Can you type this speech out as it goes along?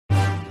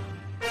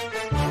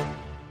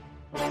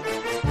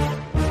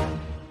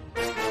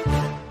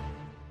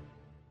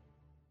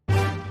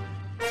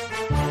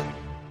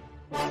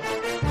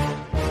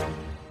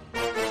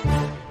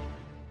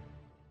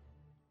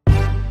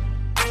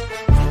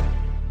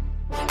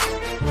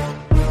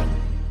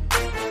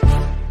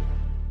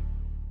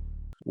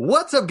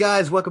What's up,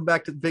 guys? Welcome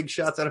back to the Big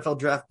Shots NFL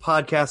Draft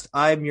Podcast.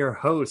 I'm your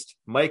host,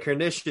 Mike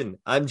Hernition.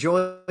 I'm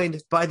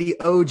joined by the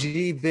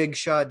OG Big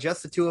Shot,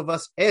 just the two of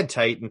us, and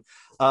Titan.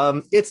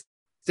 It's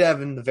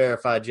Devin, the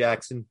verified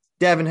Jackson.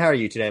 Devin, how are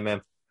you today,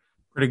 man?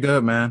 Pretty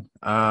good, man.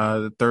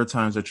 The third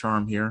time's a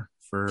charm here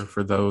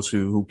for those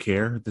who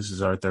care. This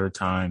is our third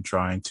time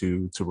trying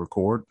to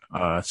record.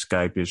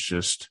 Skype is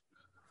just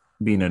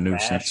being a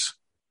nuisance.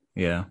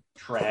 Yeah.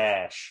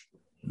 Trash.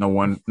 No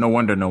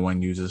wonder no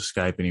one uses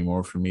Skype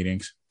anymore for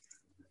meetings.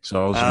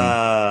 So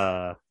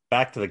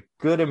back to the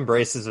good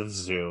embraces of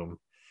Zoom.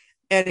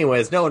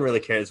 Anyways, no one really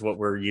cares what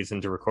we're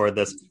using to record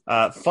this.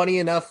 Funny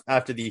enough,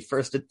 after the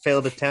first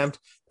failed attempt,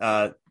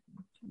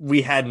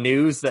 we had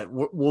news that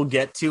we'll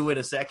get to in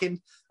a second.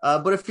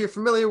 But if you're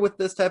familiar with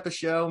this type of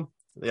show,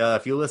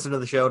 if you listen to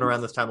the show around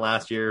this time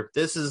last year,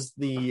 this is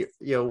the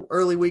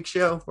early week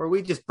show where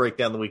we just break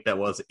down the week that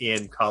was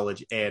in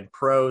college and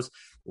pros.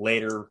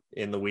 Later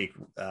in the week,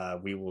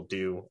 we will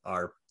do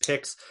our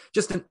picks.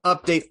 Just an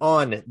update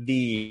on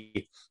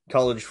the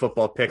college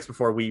football picks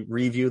before we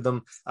review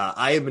them.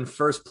 I am in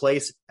first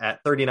place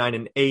at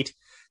 39-8.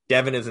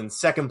 Devin is in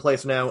second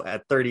place now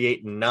at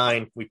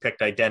 38-9. We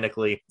picked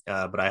identically,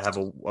 but I have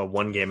a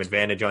one-game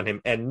advantage on him.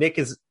 And Nick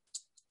is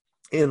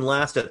in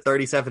last at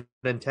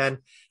 37-10.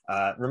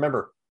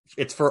 Remember,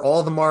 it's for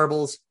all the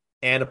marbles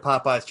and a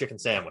Popeye's chicken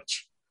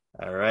sandwich.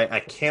 All right? I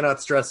cannot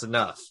stress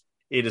enough.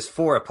 It is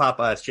for a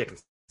Popeye's chicken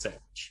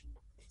sandwich.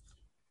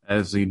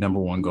 As the number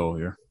one goal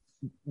here.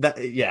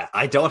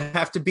 I don't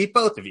have to beat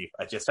both of you.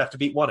 I just have to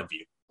beat one of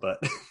you.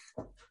 But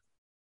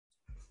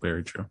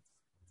very true.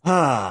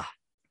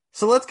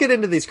 So let's get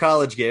into these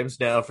college games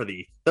now for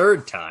the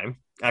third time.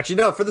 Actually,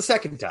 no, for the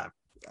second time.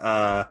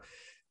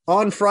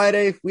 On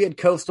Friday, we had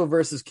Coastal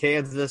versus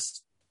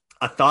Kansas.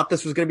 I thought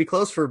this was going to be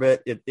close for a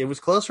bit. It was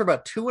close for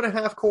about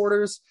 2.5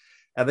 quarters,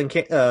 and then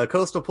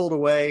Coastal pulled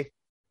away,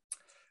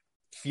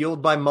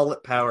 fueled by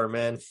mullet power,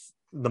 man.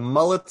 The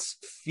mullets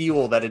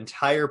fuel that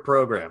entire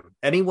program.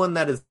 Anyone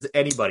that is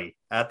anybody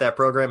at that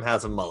program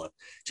has a mullet.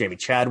 Jamie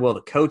Chadwell, the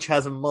coach,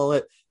 has a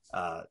mullet.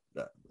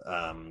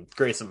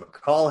 Grayson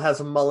McCall has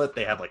a mullet.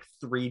 They have like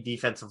three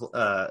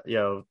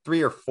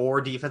or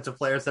four defensive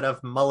players that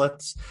have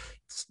mullets.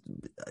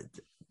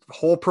 The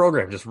whole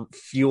program just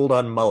fueled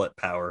on mullet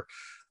power.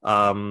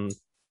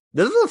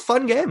 This is a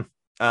fun game.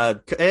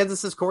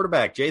 Kansas's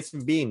quarterback,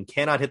 Jason Bean,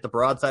 cannot hit the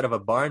broadside of a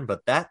barn,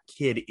 but that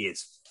kid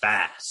is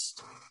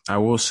fast. I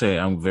will say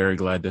I'm very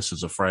glad this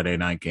is a Friday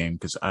night game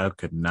because I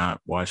could not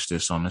watch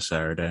this on a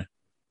Saturday.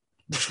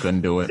 Just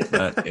couldn't do it.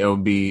 It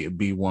would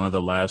be one of the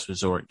last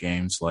resort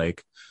games.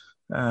 Like,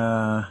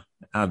 I'll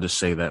just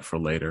say that for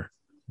later.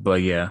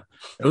 But yeah,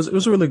 it was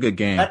a really good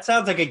game. That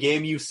sounds like a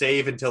game you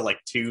save until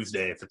like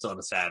Tuesday if it's on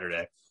a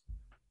Saturday.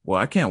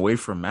 Well, I can't wait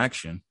for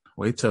action.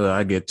 Wait till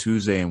I get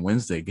Tuesday and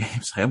Wednesday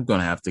games. I'm going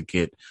to have to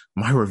get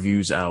my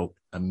reviews out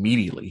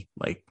immediately.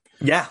 Like,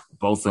 yeah,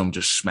 both of them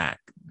just smack.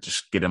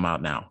 Just get them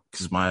out now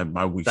because my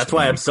week. That's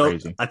why I'm so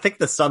crazy. I think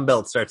the Sun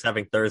Belt starts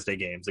having Thursday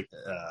games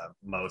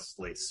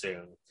mostly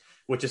soon,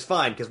 which is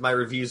fine because my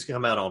reviews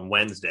come out on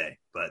Wednesday.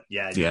 But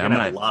you're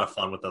gonna have a lot of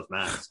fun with those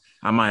Macs.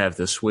 I might have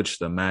to switch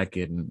the Mac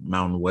and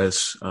Mountain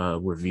West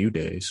review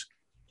days.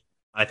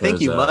 I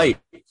think you might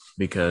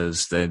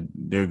because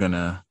they're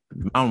gonna.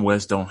 Mountain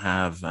West don't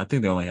have. I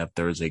think they only have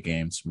Thursday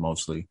games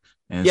mostly.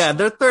 And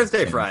they're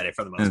Thursday, Friday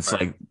for the most part. It's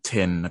like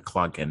 10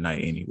 o'clock at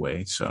night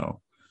anyway, so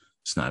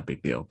it's not a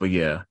big deal. But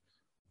yeah.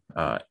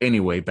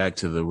 Anyway, back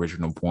to the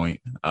original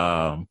point.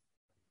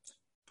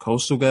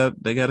 Coastal got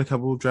a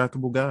couple of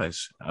draftable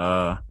guys.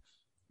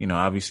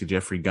 Obviously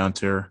Jeffrey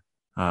Gunter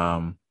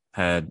had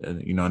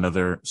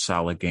another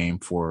solid game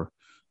for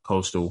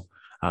Coastal.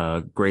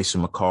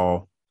 Grayson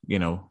McCall,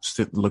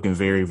 looking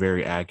very,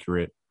 very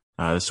accurate.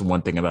 That's the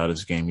one thing about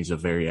his game. He's a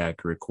very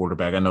accurate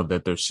quarterback. I know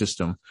that their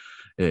system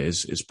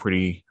is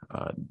pretty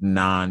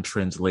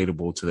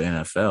non-translatable to the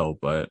NFL,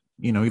 but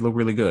he looked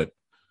really good.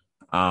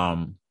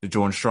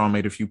 Jordan Strong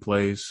made a few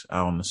plays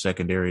out on the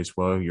secondary as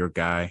well. Your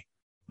guy.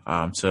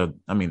 So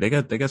I mean, they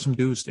got some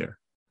dudes there.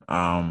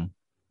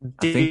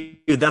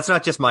 Dude, that's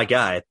not just my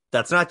guy.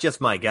 That's not just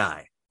my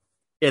guy.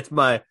 It's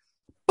my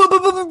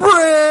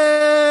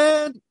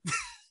brand.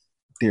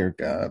 Dear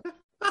God.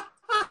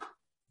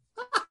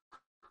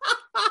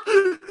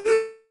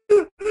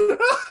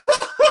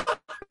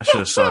 I should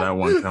have saw that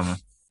one coming.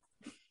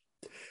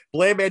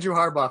 Blame Andrew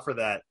Harbaugh for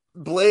that.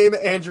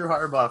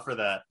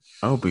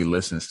 I hope he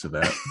listens to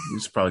that.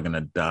 He's probably going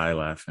to die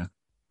laughing.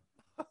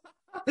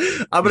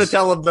 I'm going to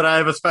tell him that I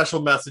have a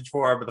special message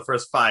for him for the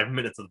first 5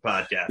 minutes of the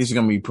podcast. He's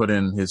going to be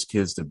putting his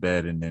kids to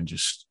bed and then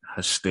just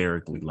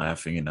hysterically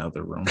laughing in the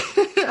other room.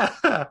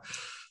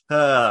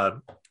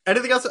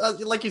 Anything else?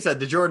 Like you said,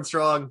 the Jordan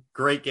Strong,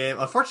 great game.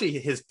 Unfortunately,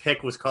 his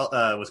pick was called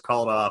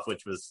off,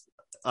 which was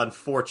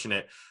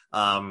unfortunate.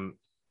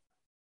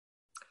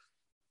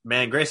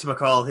 Man, Grayson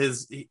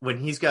McCall, when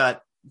he's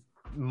got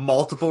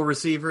multiple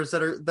receivers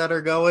that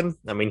are going.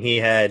 I mean, he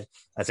had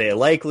Isaiah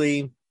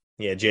Likely,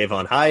 he had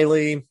Javon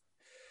Hiley.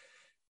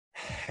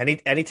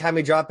 Anytime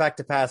he dropped back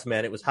to pass,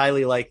 man, it was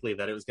highly likely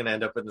that it was going to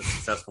end up in a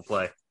successful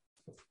play.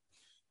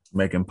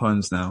 Making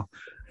puns now.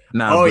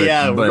 Nah, Oh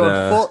yeah, we're but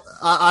going full.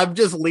 I'm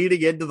just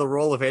leading into the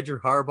role of Andrew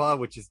Harbaugh,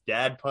 which is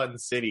Dad Pun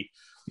City.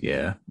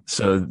 yeah.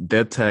 So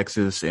Dead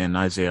Texas and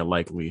Isaiah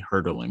Likely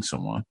hurdling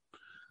someone.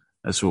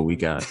 That's what we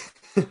got.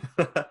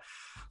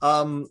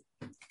 um,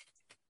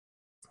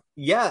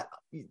 yeah,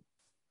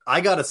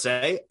 I gotta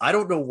say, I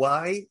don't know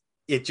why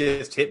it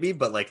just hit me,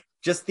 but like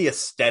just the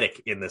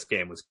aesthetic in this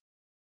game was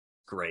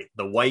great.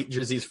 The white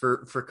jerseys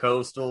for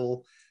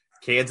Coastal,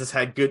 Kansas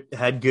had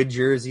good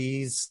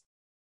jerseys.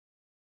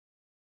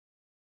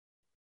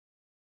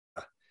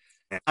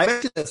 I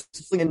mentioned this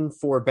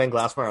for Ben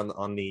Glassmeyer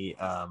on the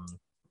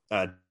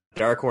uh,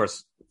 Dark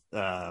Horse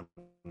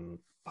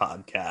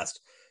podcast.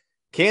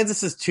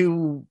 Kansas's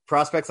two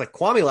prospects, like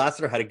Kwame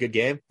Lassiter, had a good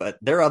game, but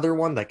their other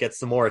one that gets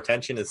some more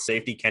attention is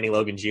safety Kenny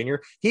Logan Jr.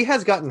 He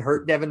has gotten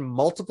hurt, Devin,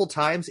 multiple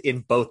times in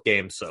both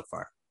games so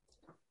far.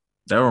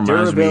 That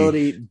reminds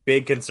Durability, me.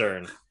 big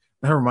concern.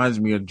 That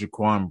reminds me of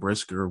Jaquan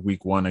Brisker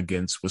week 1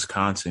 against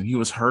Wisconsin. He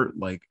was hurt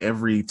like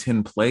every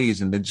 10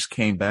 plays and then just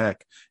came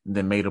back and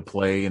then made a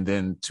play. And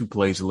then 2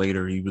 plays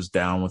later, he was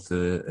down with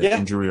an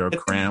injury or a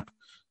cramp.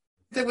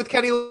 With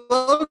Kenny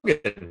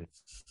Logan.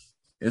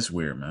 It's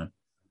weird, man.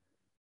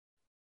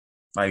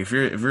 Like if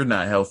you're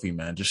not healthy,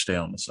 man, just stay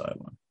on the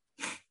sideline.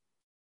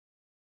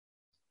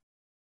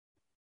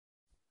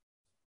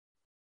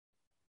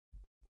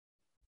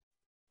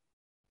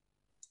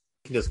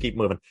 Just keep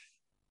moving.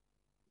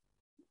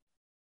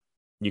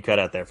 You cut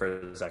out there for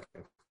a second.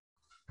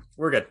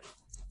 We're good.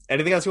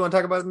 Anything else you want to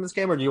talk about in this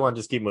game, or do you want to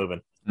just keep moving?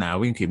 Nah,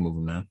 we can keep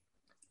moving, man.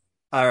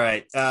 All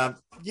right. I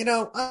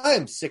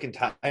am sick and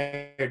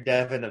tired,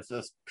 Devin, of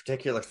this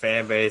particular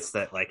fan base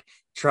that like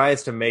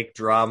tries to make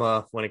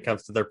drama when it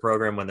comes to their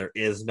program when there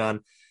is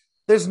none.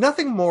 There's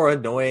nothing more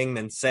annoying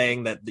than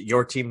saying that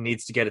your team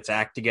needs to get its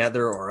act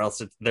together or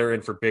else they're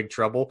in for big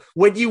trouble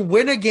when you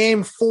win a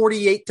game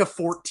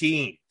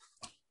 48-14.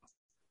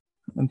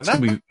 That's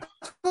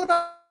what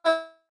I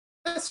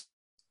saw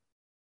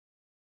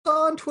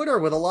on Twitter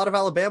with a lot of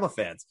Alabama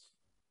fans.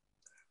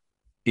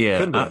 Yeah,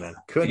 couldn't not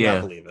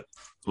believe it.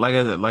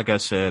 Like I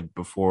said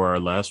before our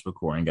last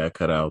recording got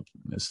cut out,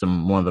 it's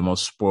one of the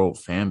most spoiled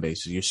fan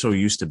bases. You're so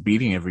used to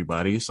beating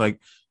everybody. It's like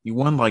you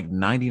won like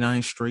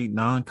 99 straight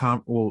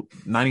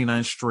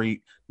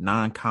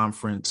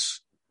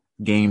non-conference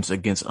games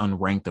against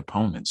unranked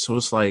opponents. So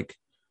it's like,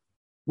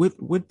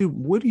 what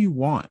do you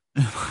want?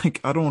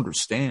 Like, I don't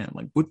understand.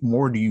 Like, what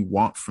more do you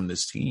want from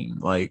this team?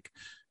 Like,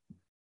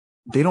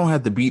 they don't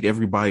have to beat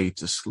everybody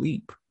to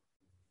sleep.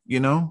 You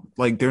know,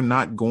 like they're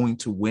not going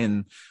to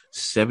win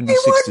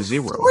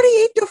 76-0.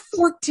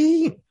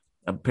 48-14.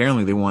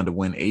 Apparently, they wanted to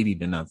win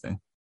 80-0.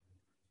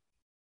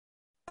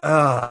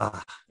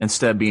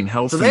 Instead of being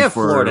healthy so they have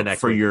Florida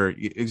next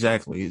week.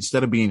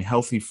 Instead of being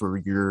healthy for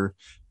your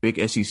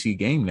big SEC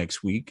game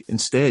next week,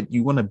 instead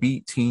you want to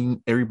beat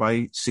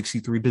everybody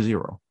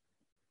 63-0.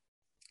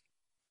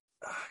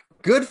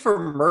 Good for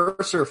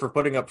Mercer for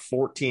putting up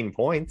 14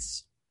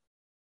 points.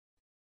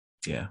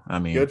 Yeah, I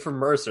mean, good for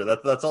Mercer.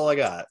 That's all I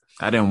got.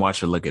 I didn't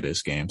watch a look at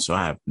this game, so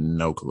I have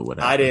no clue what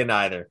happened. I didn't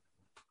either.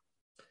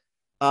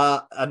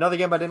 Another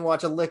game I didn't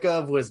watch a lick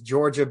of was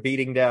Georgia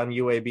beating down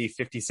UAB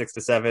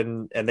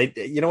 56-7, and they,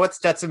 you know what,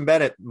 Stetson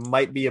Bennett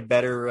might be a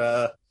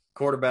better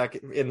quarterback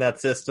in that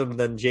system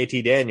than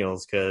JT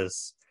Daniels,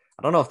 because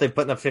I don't know if they've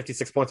put up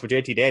 56 points with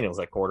JT Daniels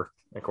at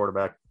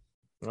quarterback.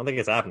 I don't think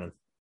it's happening.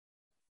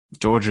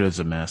 Georgia is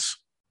a mess.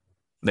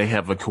 They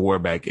have a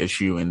quarterback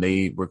issue and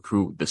they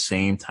recruit the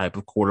same type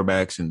of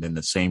quarterbacks and then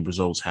the same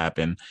results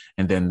happen.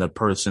 And then the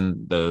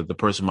person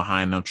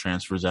behind them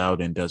transfers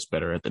out and does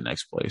better at the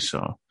next place.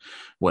 So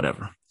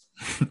whatever.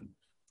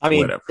 I mean,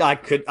 whatever.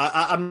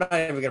 I'm not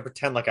even going to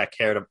pretend like I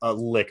cared a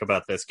lick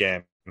about this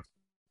game.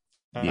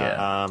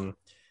 Yeah.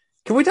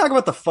 Can we talk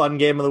about the fun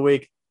game of the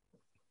week?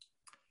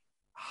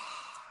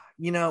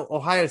 You know,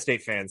 Ohio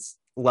State fans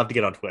love to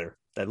get on Twitter.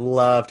 They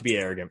love to be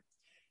arrogant.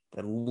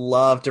 They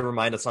love to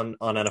remind us on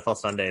NFL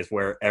Sundays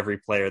where every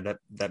player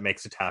that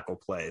makes a tackle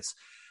played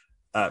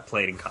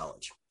in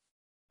college.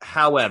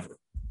 However,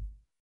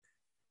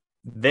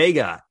 they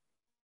got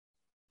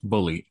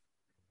bullied,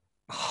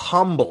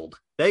 humbled.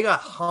 They got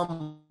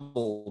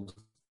humbled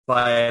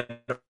by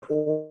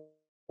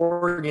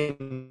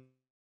Oregon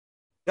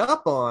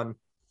up on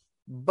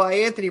by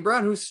Anthony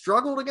Brown, who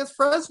struggled against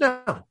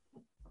Fresno.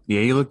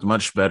 Yeah, he looked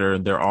much better.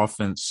 Their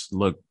offense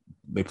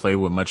they played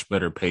with much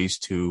better pace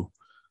too.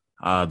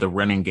 The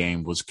running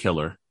game was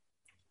killer.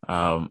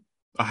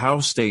 Ohio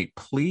State,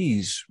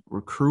 please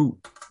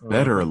recruit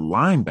better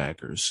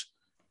linebackers.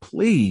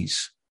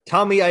 Please.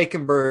 Tommy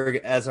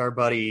Eichenberg, as our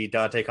buddy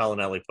Dante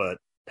Collinelli put,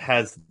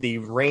 has the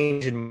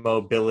range and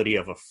mobility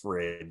of a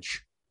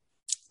fridge.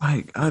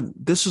 Like,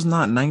 this is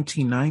not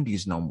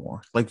 1990s no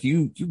more. Like,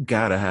 you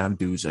gotta have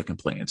dudes that can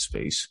play in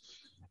space.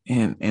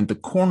 And the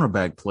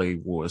cornerback play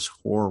was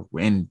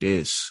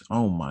horrendous.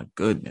 Oh my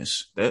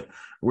goodness. That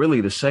really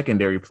the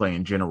secondary play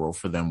in general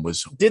for them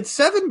was. Did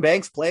Seven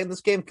Banks play in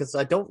this game? Because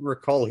I don't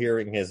recall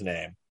hearing his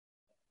name.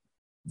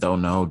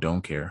 Don't know,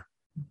 don't care.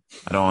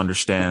 I don't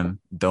understand.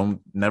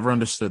 Never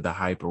understood the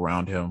hype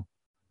around him.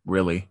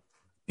 Really.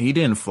 He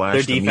didn't Their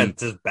flash to me.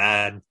 defense is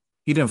bad.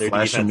 He didn't Their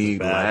flash to defense is me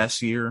bad.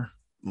 last year.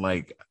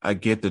 Like, I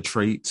get the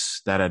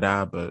traits,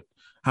 but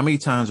how many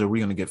times are we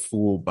going to get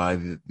fooled by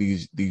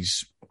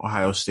these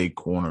Ohio State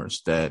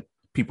corners that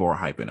people are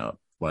hyping up?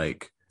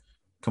 Like,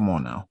 come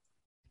on now.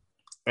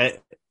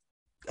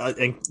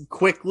 And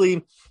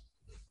quickly,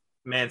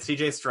 man,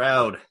 CJ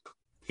Stroud,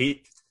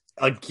 he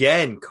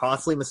again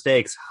costly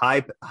mistakes,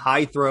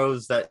 high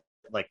throws that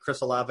like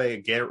Chris Olave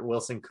and Garrett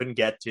Wilson couldn't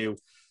get to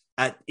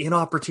at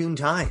inopportune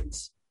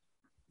times.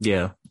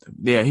 Yeah,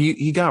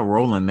 he got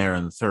rolling there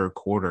in the third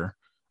quarter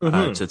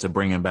to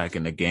bring him back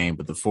in the game,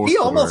 but the fourth he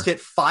quarter, almost hit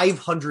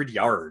 500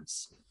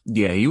 yards.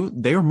 Yeah,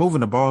 they were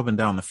moving the ball up and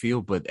down the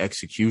field, but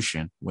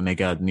execution when they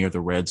got near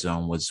the red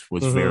zone was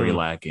very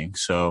lacking.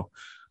 So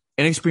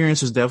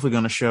inexperience is definitely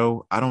going to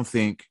show. I don't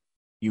think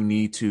you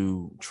need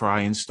to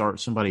try and start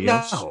somebody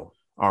else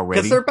already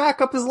because their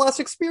backup is less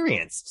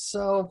experienced.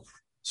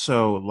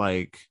 So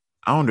like,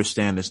 I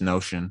understand this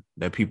notion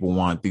that people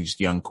want these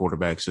young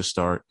quarterbacks to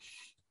start.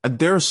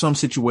 There are some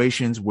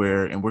situations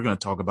where, and we're going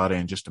to talk about it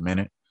in just a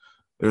minute,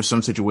 there are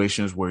some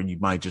situations where you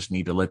might just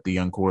need to let the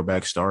young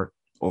quarterback start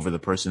over the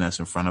person that's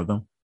in front of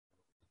them.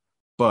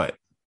 But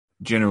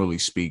generally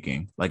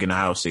speaking, like in the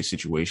Ohio State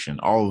situation,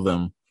 all of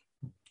them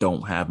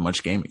don't have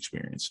much game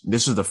experience.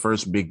 This is the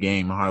first big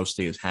game Ohio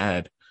State has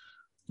had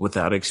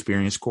without an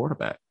experienced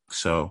quarterback.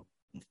 So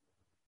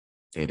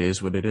it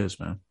is what it is,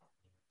 man.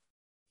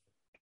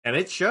 And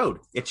it showed.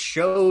 It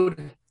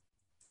showed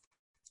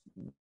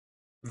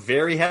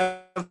very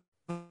heavy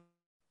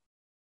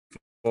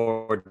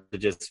forward to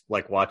just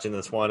like watching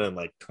this one in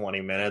like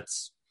 20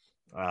 minutes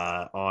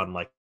on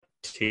like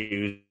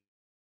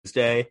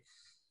Tuesday.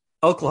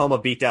 Oklahoma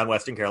beat down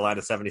Western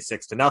Carolina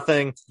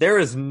 76-0. There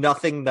is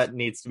nothing that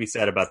needs to be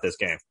said about this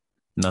game.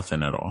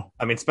 Nothing at all.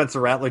 I mean, Spencer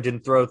Rattler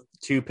didn't throw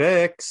 2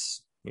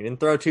 picks. He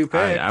didn't throw 2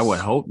 picks. I would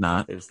hope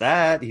not. There's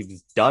that. He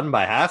was done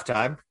by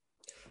halftime.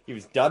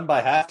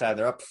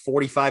 They're up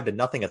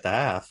 45-0 at the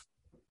half.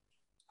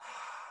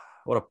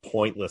 What a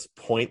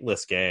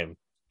pointless game.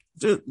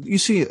 You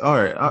see, all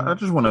right, I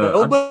just want to...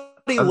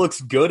 Nobody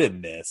looks good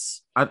in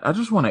this. I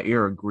just want to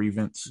air a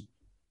grievance.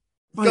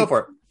 Like, go for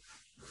it.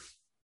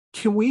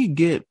 Can we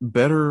get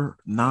better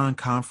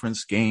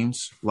non-conference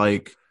games?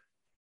 Like,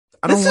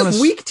 this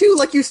is week 2.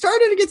 Like, you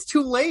started against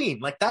Tulane.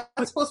 Like, that's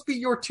supposed to be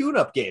your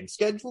tune-up game.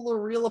 Schedule a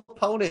real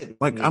opponent.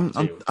 Like,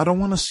 I don't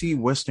want to see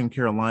Western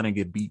Carolina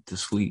get beat to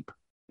sleep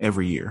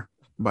every year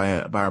by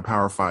a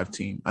Power 5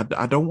 team.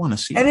 I don't want to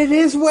see. And it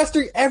is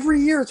Western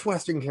every year. It's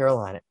Western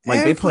Carolina.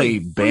 Like, they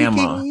play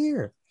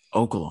Bama,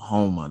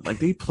 Oklahoma. Like,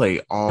 they play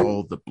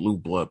all the blue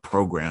blood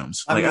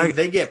programs. Like, I mean,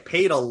 they get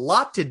paid a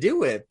lot to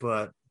do it,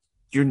 but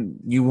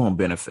you won't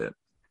benefit.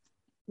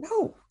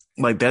 No.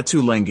 Like, that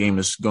Tulane game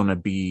is going to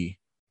be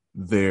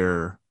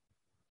their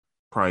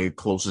probably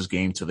closest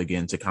game till they get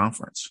into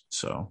conference.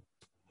 So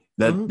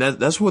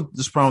that's what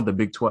this problem with the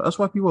Big 12. That's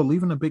why people are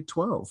leaving the Big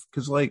 12,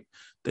 because like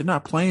they're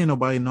not playing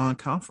nobody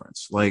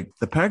non-conference. Like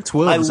the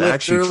Pac-12 is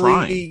actually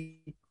trying.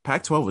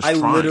 Pac-12 is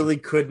trying. I literally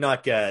could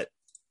not get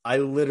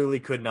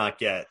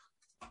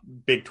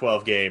Big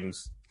 12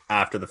 games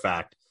after the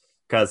fact,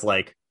 because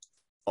like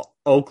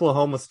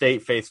Oklahoma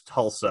State faced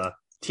Tulsa,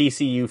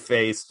 TCU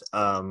faced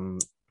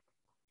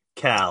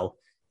Cal,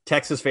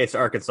 Texas faced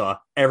Arkansas.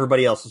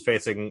 Everybody else was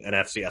facing an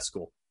FCS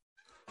school.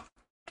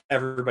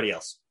 Everybody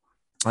else.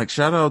 Like,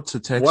 shout out to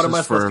Texas. What am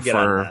I supposed to get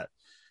out of that?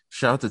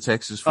 Shout out to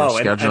Texas for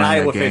scheduling and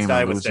Iowa that game faced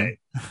Iowa State.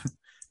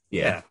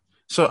 Yeah.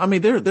 So I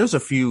mean, there's a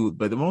few,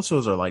 but most of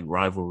those are like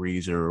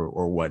rivalries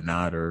or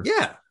whatnot.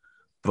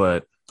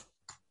 But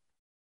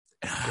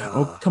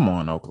oh, come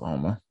on,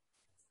 Oklahoma.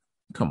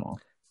 Come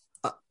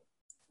on.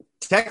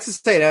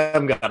 Texas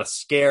A&M got a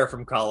scare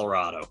from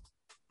Colorado.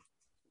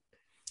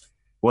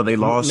 Well, they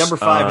lost number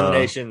 5 in the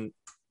nation.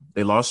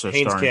 They lost their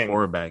starting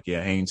quarterback,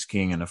 Haynes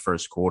King, in the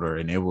first quarter,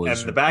 and it was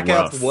and the back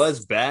half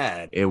was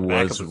bad. It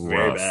was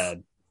very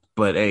bad.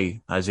 But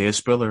hey, Isaiah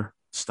Spiller,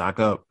 stock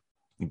up.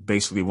 He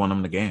basically won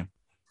them the game.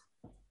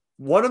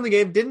 Won them the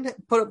game.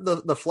 Didn't put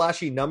up the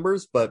flashy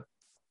numbers, but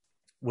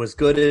was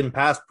good in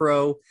pass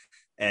pro,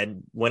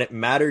 and when it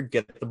mattered,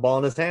 get the ball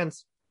in his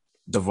hands.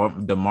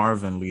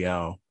 DeMarvin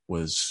Leal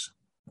was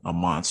a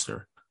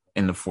monster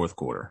in the fourth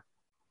quarter.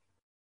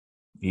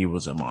 He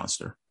was a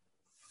monster.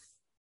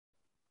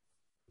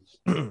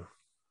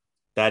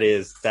 That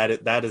is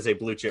a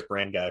blue chip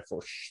brand guy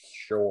for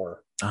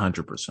sure.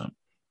 100%.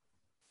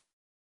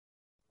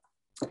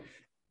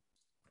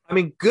 I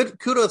mean, good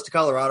kudos to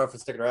Colorado for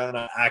sticking around.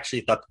 I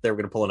actually thought that they were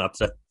going to pull an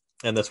upset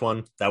in this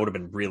one. That would have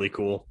been really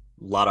cool.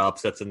 A lot of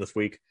upsets in this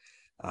week.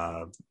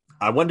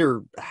 I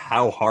wonder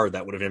how hard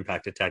that would have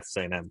impacted Texas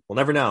A&M. We'll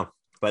never know.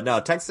 But no,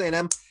 Texas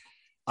A&M,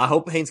 I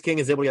hope Haynes King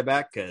is able to get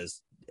back,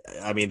 because,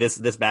 I mean,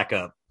 this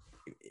backup,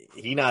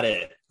 he not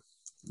it.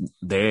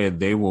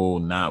 They will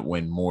not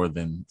win more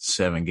than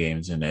 7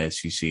 games in the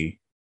SEC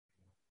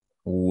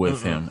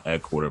with him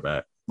at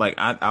quarterback. Like,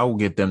 I will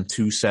get them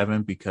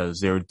 2-7 because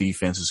their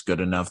defense is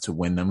good enough to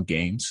win them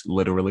games,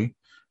 literally.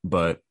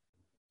 But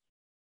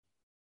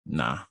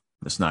nah,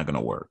 it's not going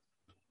to work.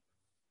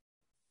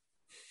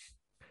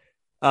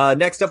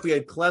 Next up, we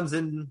had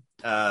Clemson.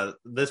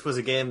 This was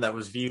a game that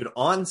was viewed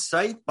on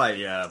site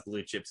by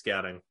Blue Chip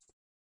Scouting.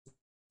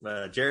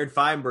 Jared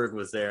Feinberg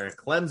was there.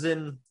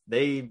 Clemson,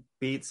 they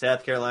beat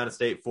South Carolina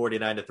State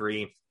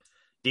 49-3.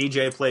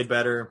 DJ played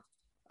better.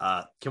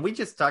 Can we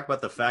just talk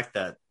about the fact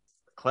that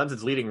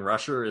Clemson's leading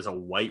rusher is a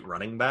white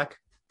running back?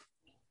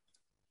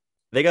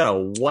 They got a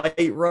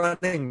white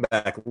running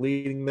back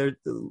leading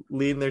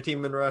their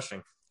team in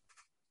rushing.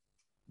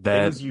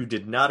 Things you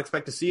did not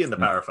expect to see in the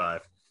Power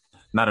 5.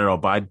 Not at all.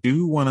 But I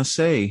do want to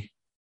say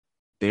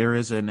there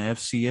is an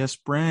FCS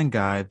brand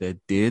guy that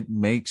did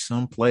make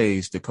some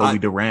plays. Jacoby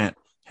Durant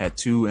had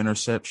 2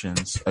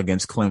 interceptions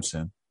against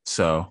Clemson.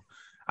 So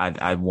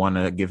I want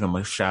to give him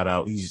a shout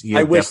out.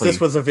 I wish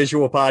this was a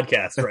visual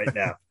podcast right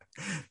now.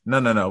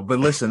 No. But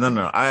listen,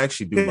 no. I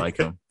actually do like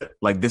him.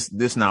 Like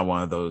this not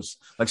one of those.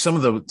 Like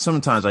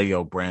sometimes I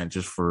yell brand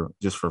just for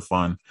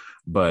fun.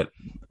 But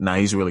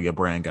he's really a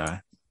brand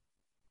guy.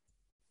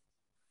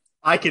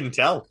 I can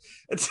tell.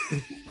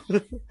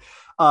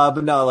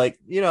 But no, like,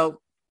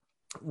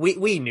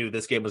 we knew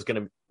this game was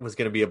gonna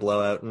be a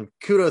blowout, and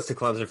kudos to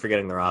Clemson for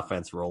getting their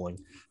offense rolling.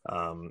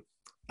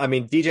 I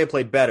mean, DJ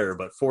played better,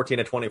 but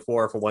 14-24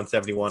 for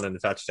 171 and a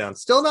touchdown,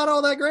 still not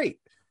all that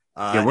great.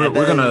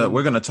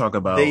 We're gonna talk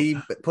about. They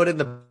put in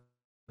the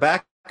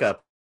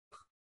backup.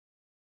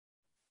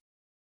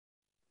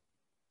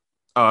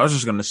 Oh, I was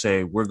just gonna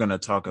say we're gonna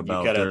talk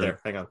about. You got out there.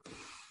 Hang on.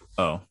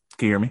 Oh,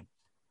 can you hear me?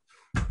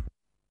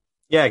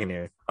 Yeah, I can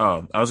hear you.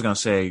 Oh, I was gonna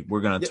say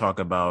we're gonna talk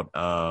about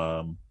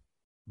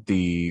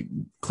the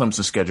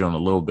Clemson schedule in a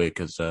little bit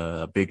because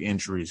a big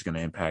injury is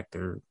gonna impact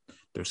their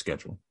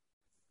schedule.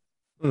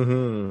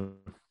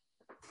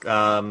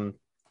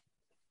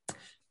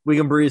 We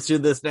can breeze through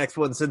this next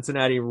one.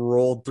 Cincinnati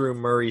rolled through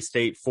Murray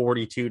State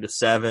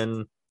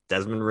 42-7.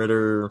 Desmond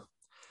Ridder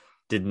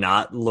did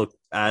not look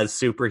as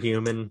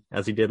superhuman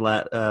as he did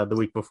the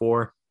week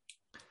before.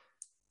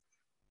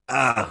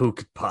 Who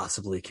could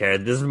possibly care?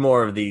 This is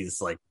more of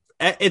these, like,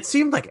 it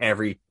seemed like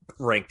every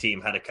ranked team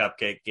had a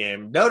cupcake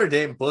game. Notre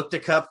Dame booked a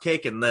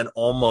cupcake and then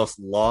almost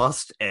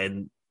lost,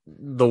 and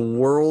the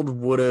world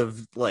would have,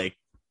 like,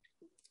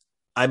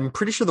 I'm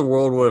pretty sure the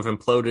world would have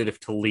imploded if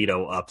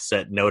Toledo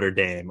upset Notre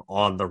Dame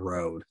on the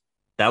road.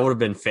 That would have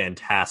been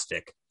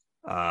fantastic.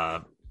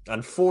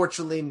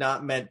 Unfortunately,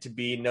 not meant to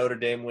be. Notre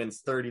Dame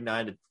wins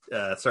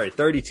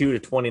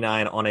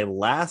 32-29 on a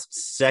last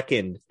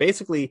second.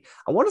 Basically,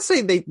 I want to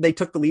say they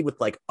took the lead with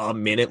like a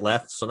minute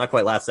left. So not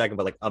quite last second,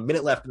 but like a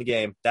minute left in the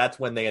game. That's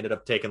when they ended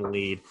up taking the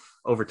lead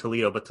over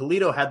Toledo. But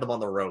Toledo had them on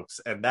the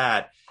ropes. And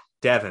that,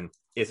 Devin,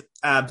 is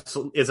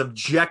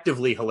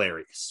objectively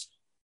hilarious.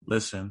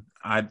 Listen,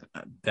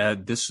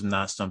 this is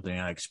not something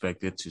I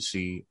expected to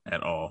see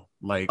at all.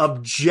 Like,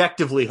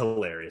 objectively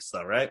hilarious,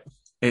 though, right?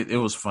 It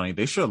was funny.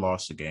 They should have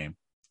lost the game.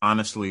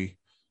 Honestly,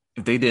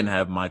 if they didn't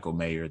have Michael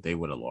Mayer, they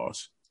would have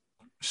lost.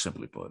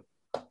 Simply put,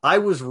 I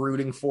was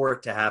rooting for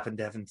it to happen,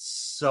 Devin,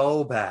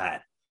 so bad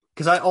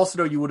because I also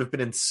know you would have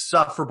been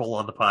insufferable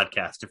on the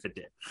podcast if it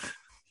did.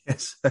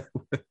 Yes,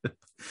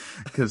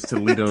 because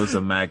Toledo is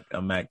a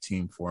MAC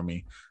team for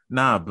me.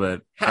 Nah,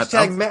 but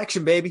hashtag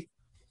Maction, baby.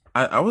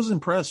 I was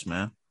impressed,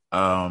 man.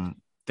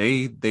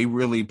 They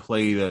really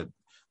played.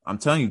 I'm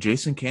telling you,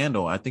 Jason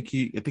Candle. I think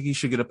he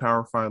should get a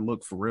Power 5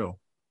 look for real.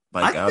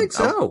 Like I think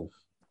so.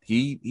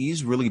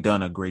 He's really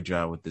done a great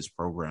job with this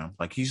program.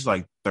 Like he's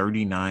like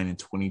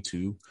 39-22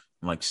 in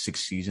like 6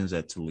 seasons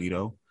at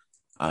Toledo.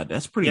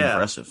 That's pretty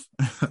impressive.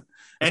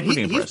 And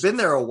he's been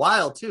there a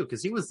while too,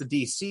 because he was the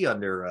DC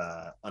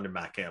under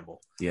Matt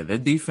Campbell. Yeah,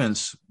 that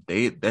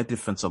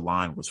defensive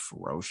line was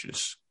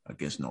ferocious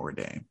against Notre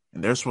Dame,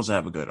 and they're supposed to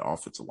have a good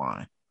offensive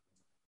line.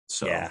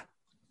 So yeah.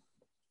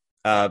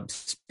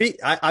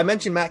 I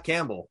mentioned Matt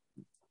Campbell.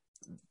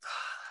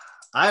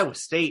 Iowa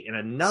State in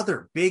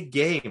another big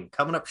game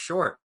coming up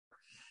short.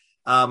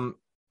 What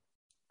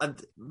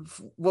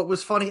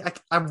was funny,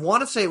 I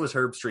want to say it was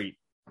Herb Street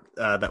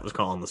that was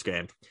calling this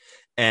game.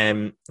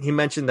 And he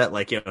mentioned that,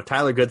 like,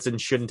 Tyler Goodson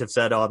shouldn't have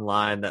said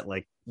online that,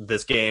 like,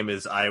 this game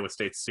is Iowa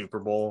State's Super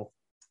Bowl,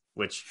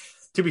 which,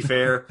 to be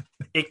fair,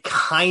 it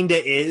kind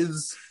of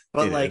is.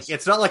 But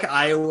it's not like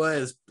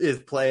Iowa is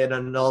playing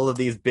on all of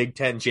these Big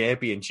Ten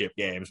championship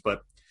games.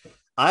 But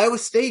Iowa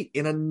State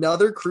in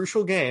another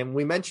crucial game.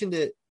 We mentioned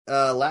it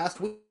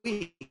last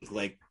week.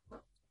 Like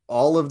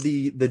all of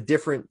the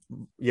different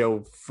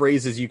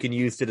phrases you can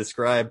use to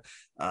describe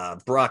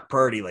Brock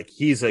Purdy. Like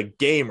he's a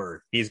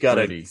gamer. He's got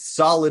a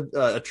solid,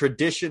 a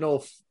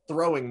traditional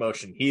throwing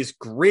motion. He's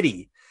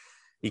gritty.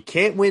 He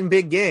can't win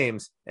big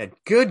games. And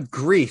good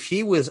grief,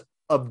 he was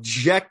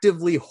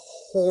objectively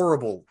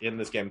horrible in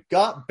this game.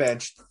 Got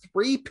benched,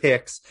 3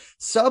 picks,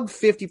 sub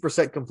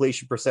 50%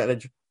 completion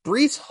percentage.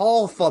 Brees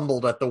Hall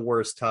fumbled at the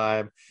worst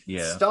time.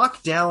 Yeah.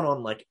 Stock down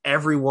on like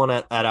everyone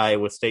at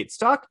Iowa State.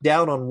 Stock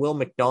down on Will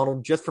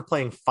McDonald just for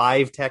playing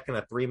 5 tech in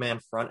a 3-man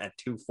front at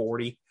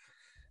 240.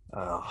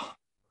 I'm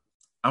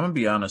going to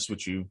be honest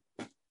with you.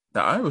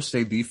 The Iowa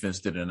State defense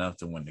did enough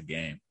to win the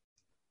game.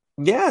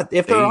 Yeah,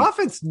 if their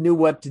offense knew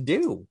what to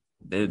do,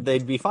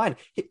 they'd be fine.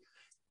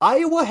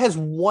 Iowa has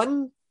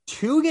 1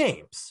 2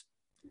 games,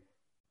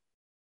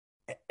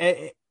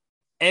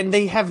 and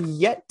they have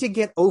yet to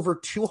get over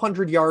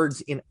 200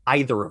 yards in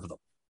either of them.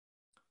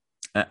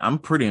 I'm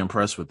pretty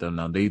impressed with them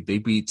now. They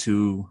beat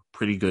 2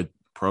 pretty good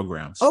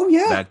programs. Oh,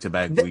 yeah.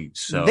 Back-to-back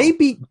weeks. So they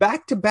beat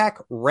back-to-back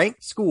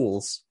ranked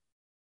schools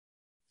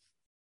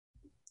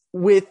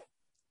with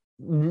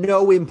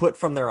no input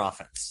from their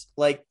offense.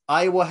 Like,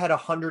 Iowa had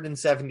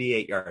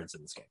 178 yards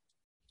in this game.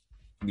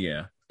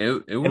 Yeah. It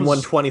was, and won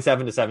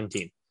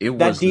 27-17.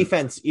 That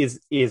defense is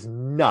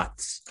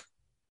nuts.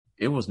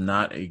 It was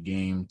not a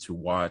game to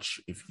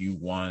watch if you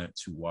wanted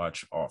to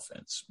watch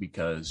offense,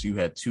 because you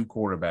had 2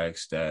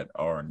 quarterbacks that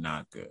are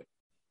not good.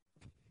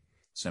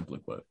 Simply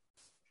put.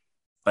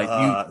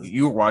 Like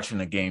you were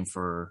watching a game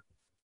for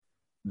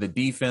the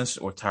defense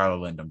or Tyler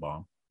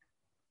Lindenbaum.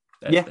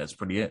 That's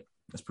pretty it.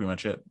 That's pretty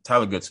much it.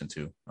 Tyler Goodson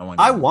too. I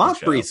want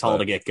Breece Hall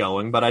to get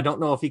going, but I don't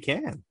know if he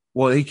can.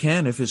 Well, he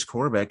can if his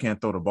quarterback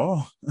can't throw the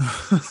ball.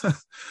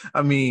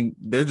 I mean,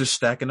 they're just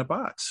stacking the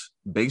box,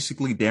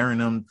 basically daring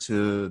them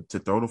to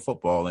throw the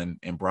football, and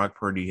Brock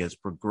Purdy has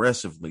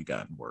progressively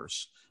gotten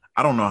worse.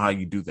 I don't know how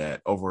you do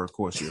that over a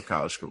course of your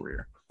college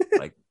career.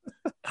 Like,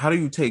 how do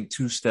you take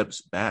 2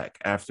 steps back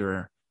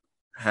after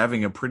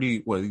having a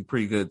pretty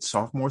good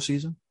sophomore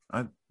season?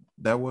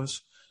 That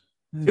was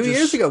 2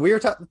 years ago. We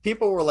were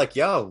people were like,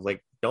 "Yo,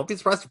 like, don't be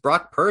surprised if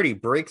Brock Purdy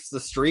breaks the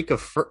streak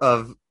of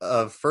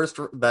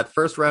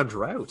first round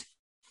drought."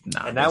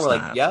 And now we're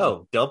like,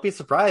 "Yo, don't be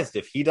surprised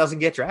if he doesn't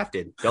get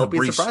drafted. Don't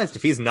be surprised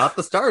if he's not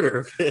the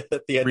starter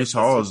at the end." Breece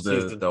Hall is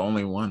the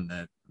only one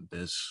that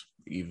is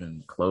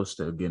even close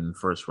to getting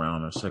first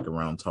round or second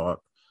round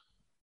talk.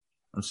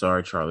 I'm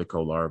sorry, Charlie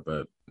Kolar,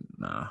 but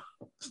nah,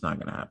 it's not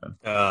gonna happen.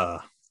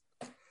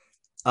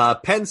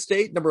 Penn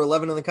State, number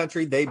 11 in the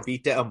country, they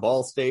beat down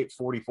Ball State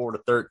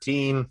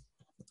 44-13.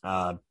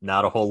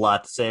 Not a whole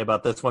lot to say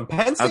about this one.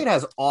 Penn State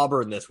has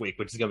Auburn this week,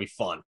 which is going to be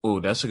fun. Oh,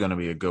 that's going to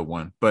be a good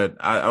one. But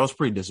I was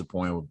pretty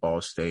disappointed with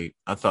Ball State.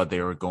 I thought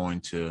they were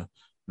going to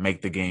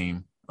make the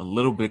game a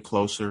little bit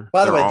closer.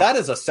 By the way, that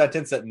is a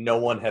sentence that no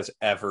one has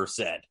ever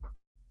said.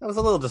 I was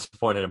a little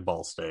disappointed in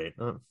Ball State.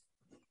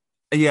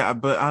 Yeah,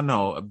 but I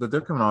know. But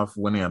they're coming off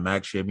winning a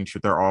MAC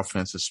championship. Their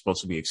offense is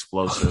supposed to be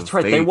explosive. That's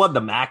right. They won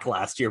the MAC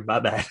last year. My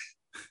bad.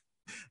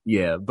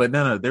 Yeah, but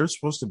no, they're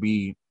supposed to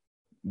be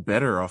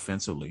better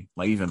offensively,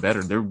 like even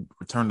better. They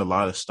returned a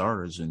lot of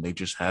starters, and they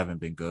just haven't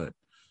been good.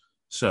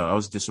 So I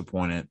was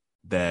disappointed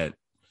that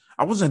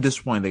I wasn't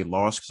disappointed they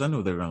lost, because I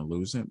knew they were going to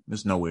lose it.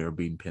 There's no way of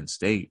beating Penn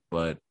State,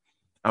 but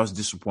I was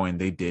disappointed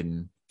they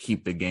didn't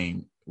keep the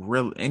game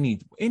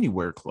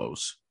anywhere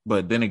close.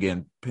 But then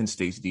again, Penn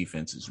State's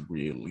defense is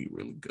really,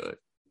 really good.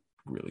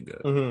 Really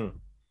good.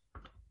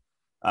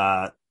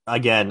 Mm-hmm.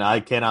 Again, I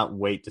cannot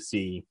wait to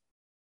see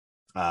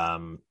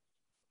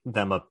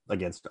them up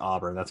against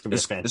Auburn. That's going to be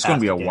fantastic. It's going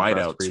to be a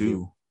whiteout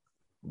too.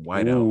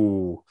 Whiteout.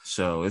 Ooh.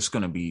 So it's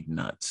going to be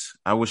nuts.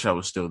 I wish I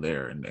was still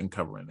there and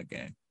covering the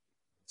game.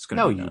 It's going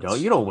to be nuts. You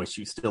don't. You don't wish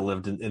you still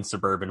lived in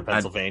suburban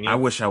Pennsylvania. I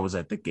wish I was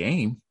at the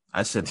game.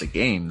 I said the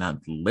game,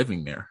 not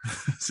living there.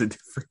 It's a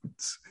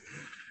difference.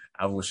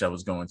 I wish I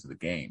was going to the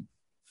game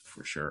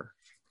for sure.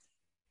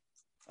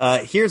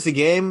 Here's a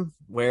game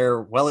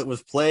where, while it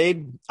was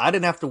played, I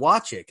didn't have to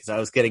watch it because I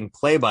was getting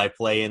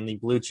play-by-play in the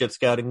Blue Chip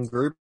Scouting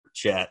group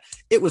chat.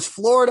 It was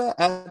Florida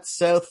at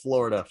South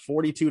Florida,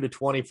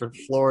 42-20 for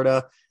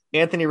Florida.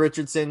 Anthony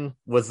Richardson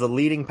was the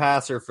leading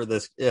passer for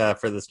this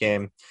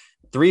game.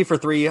 3 for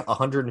 3,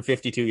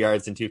 152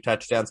 yards and 2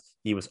 touchdowns.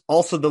 He was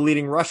also the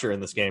leading rusher in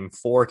this game,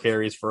 4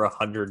 carries for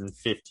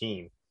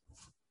 115.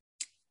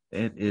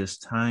 It is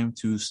time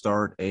to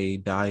start a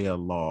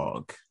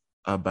dialogue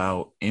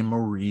about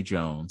Emory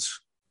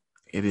Jones.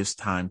 It is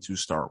time to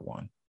start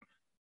one,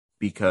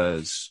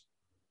 because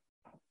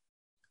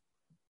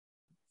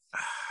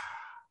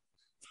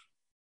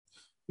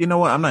you know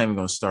what? I'm not even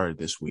going to start it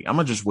this week. I'm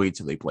going to just wait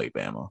till they play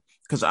Bama,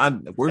 because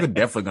we're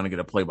definitely going to get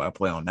a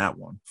play-by-play on that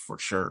one for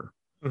sure.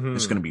 Mm-hmm.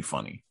 It's going to be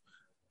funny.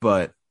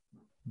 But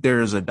there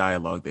is a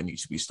dialogue that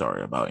needs to be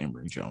started about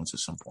Emory Jones at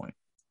some point.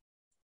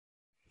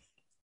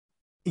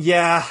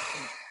 Yeah.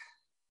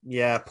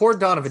 Poor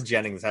Donovan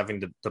Jennings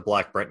having to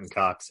block Brenton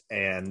Cox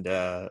and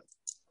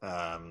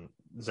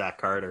Zach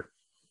Carter.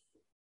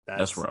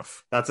 That's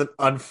rough. That's an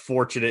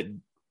unfortunate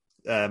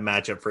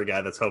matchup for a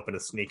guy that's hoping to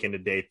sneak into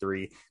day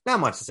 3.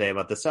 Not much to say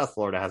about this. South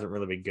Florida hasn't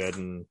really been good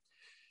in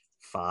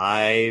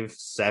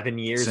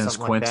 5-7 years since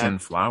Quentin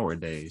Flower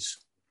days.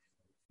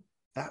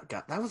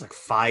 That was like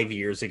 5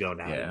 years ago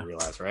now. Yeah. You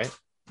realize, right?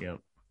 Yep.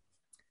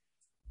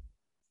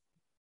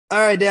 All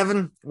right,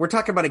 Devin, we're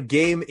talking about a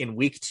game in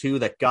week 2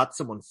 that got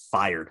someone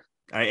fired.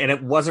 All right, and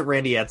it wasn't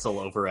Randy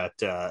Edsall over at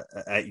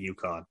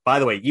UConn. By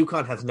the way,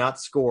 UConn has not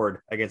scored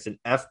against an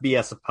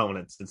FBS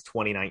opponent since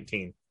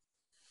 2019.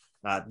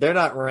 They're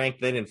not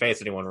ranked. They didn't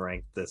face anyone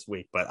ranked this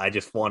week, but I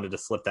just wanted to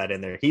slip that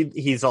in there.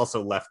 He's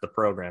also left the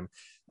program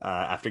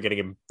after getting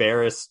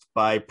embarrassed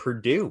by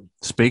Purdue.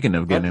 Speaking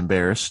of getting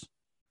embarrassed.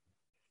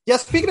 Yeah,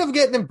 speaking of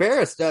getting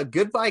embarrassed,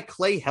 goodbye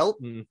Clay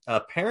Helton.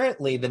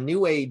 Apparently, the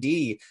new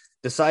AD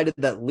decided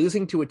that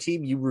losing to a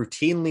team you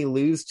routinely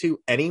lose to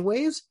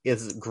anyways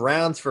is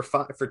grounds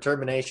for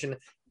termination.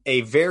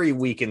 A very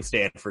weakened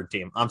Stanford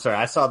team. I'm sorry,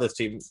 I saw this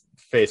team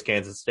face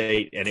Kansas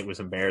State, and it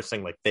was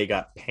embarrassing. Like, they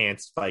got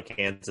pantsed by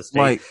Kansas State.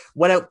 Like,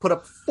 Went out, put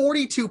up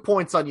 42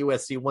 points on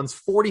USC, wins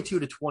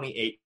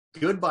 42-28.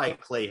 Goodbye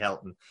Clay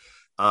Helton.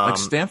 like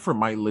Stanford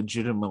might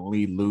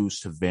legitimately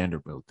lose to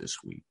Vanderbilt this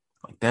week.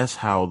 Like, that's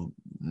how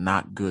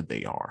not good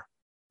they are.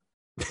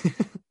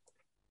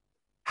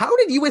 How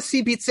did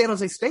USC beat San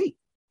Jose State?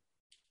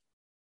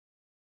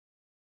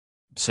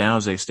 San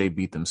Jose State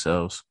beat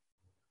themselves.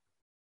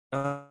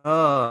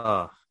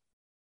 I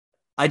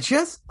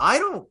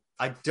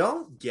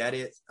don't get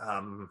it.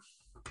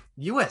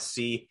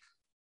 USC.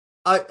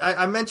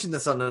 I mentioned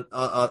this on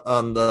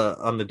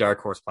the Dark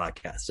Horse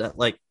podcast.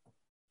 Like,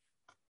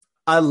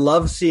 I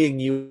love seeing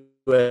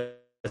USC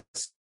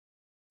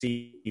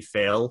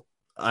fail.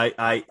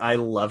 I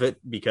love it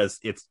because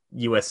it's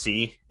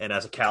USC, and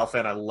as a Cal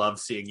fan, I love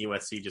seeing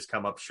USC just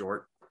come up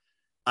short.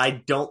 I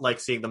don't like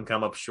seeing them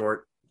come up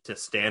short to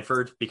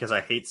Stanford because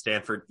I hate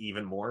Stanford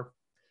even more.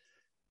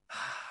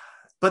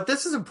 But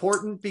this is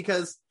important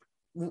because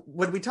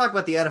when we talk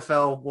about the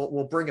NFL,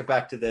 we'll bring it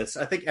back to this.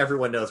 I think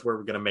everyone knows where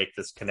we're going to make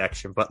this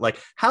connection, but like,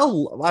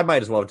 I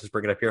might as well just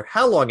bring it up here.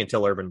 How long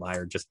until Urban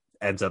Meyer just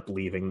ends up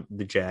leaving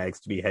the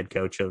Jags to be head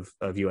coach of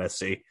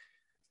USC?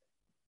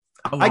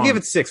 I give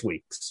it 6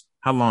 weeks.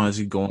 How long is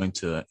he going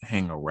to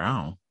hang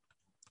around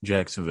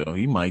Jacksonville?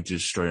 He might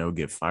just straight up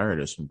get fired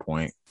at some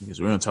point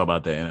because we're going to talk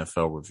about the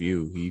NFL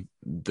review.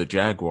 The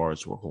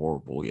Jaguars were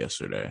horrible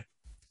yesterday.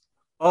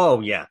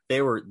 Oh yeah,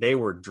 they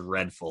were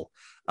dreadful.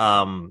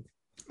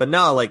 But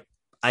no, like,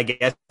 I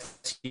guess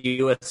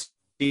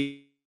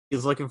USC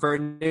is looking for a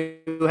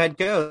new head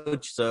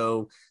coach,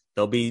 so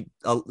there'll be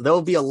a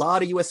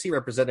lot of USC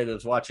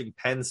representatives watching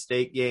Penn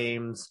State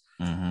games,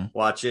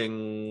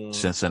 watching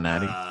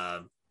Cincinnati.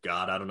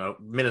 God, I don't know,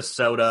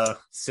 Minnesota,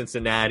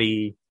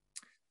 Cincinnati.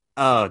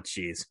 Oh,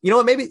 geez. You know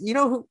what? Maybe,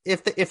 who,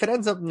 if it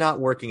ends up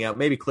not working out,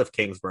 maybe Cliff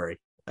Kingsbury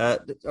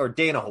or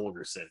Dana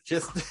Holgerson.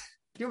 Just can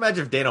you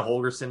imagine if Dana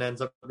Holgerson ends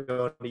up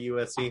going to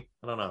USC?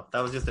 I don't know.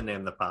 That was just a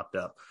name that popped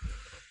up.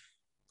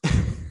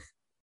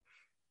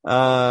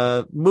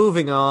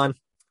 Moving on.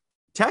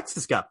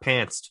 Texas got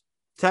pantsed.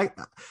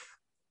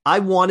 I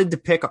wanted to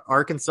pick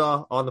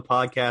Arkansas on the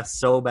podcast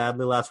so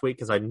badly last week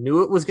because I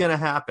knew it was going to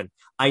happen.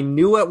 I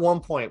knew at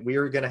one point we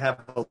were going to have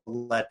a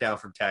letdown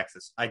from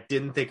Texas. I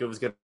didn't think it was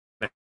going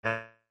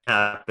to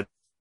happen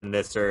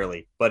this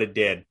early, but it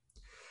did.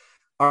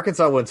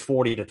 Arkansas wins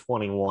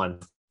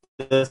 40-21.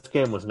 This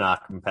game was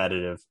not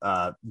competitive.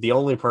 The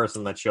only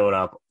person that showed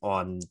up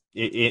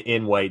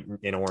in white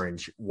and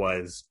orange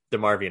was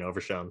DeMarvion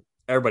Overshown.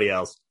 Everybody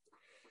else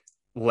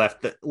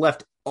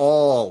left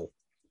all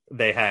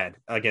they had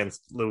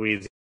against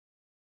Louisiana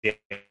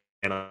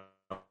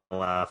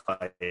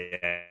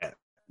Lafayette,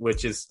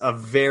 which is a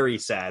very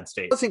sad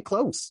state. It wasn't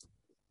close.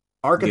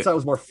 Arkansas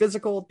was more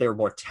physical. They were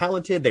more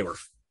talented. They were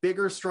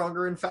bigger,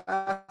 stronger, and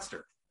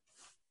faster.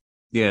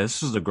 Yeah,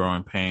 this is the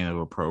growing pain of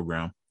a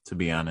program, to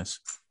be honest.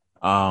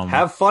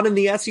 Have fun in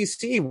the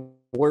SEC,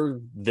 where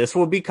this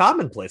will be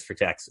commonplace for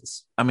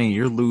Texas. I mean,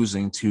 you're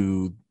losing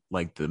to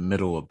like the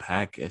middle of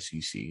pack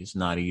SEC. It's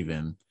not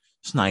even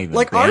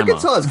like Bama.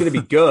 Arkansas is going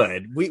to be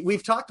good.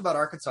 We've talked about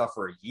Arkansas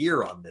for a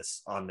year on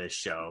this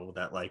show,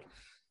 that like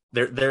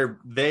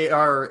they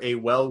are a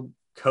well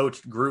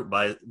coached group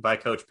by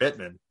Coach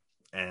Pittman,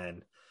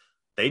 and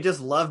they just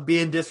love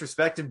being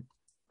disrespected.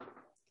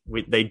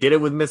 They did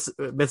it with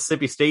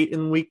Mississippi State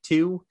in week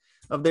 2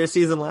 of their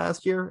season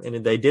last year,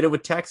 and they did it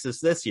with Texas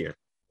this year.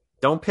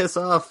 Don't piss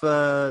off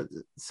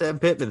Sam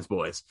Pittman's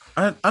boys.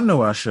 I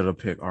know I should have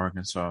picked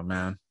Arkansas,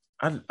 man.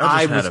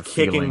 I was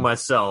kicking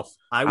myself.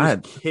 I was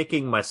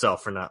kicking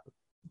myself for not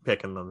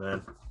picking them,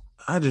 man.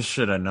 I just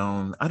should have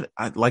known.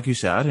 I like you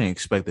said, I didn't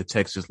expect the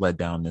Texas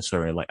letdown this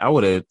early. Like, I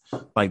would have,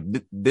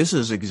 this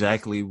is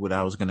exactly what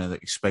I was going to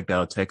expect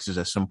out of Texas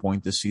at some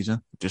point this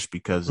season, just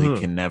because they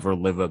can never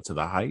live up to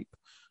the hype.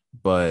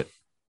 But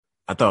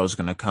I thought it was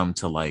going to come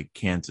to like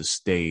Kansas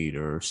State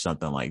or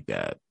something like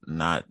that,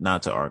 not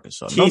to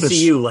Arkansas.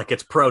 TCU, like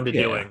it's prone to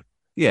doing.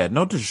 Yeah,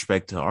 no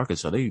disrespect to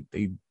Arkansas. They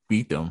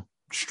beat them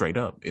straight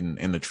up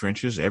in the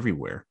trenches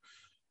everywhere.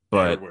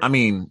 But I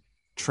mean,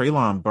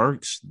 Treylon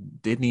Burks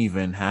didn't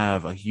even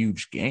have a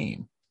huge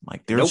game.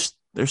 Like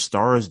their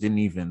stars didn't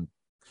even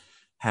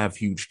have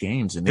huge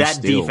games, and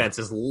that defense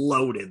is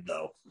loaded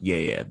though.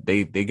 Yeah,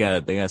 they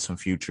got some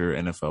future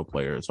NFL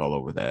players all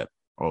over that,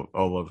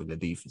 all over the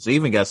defense. They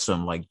even got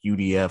some like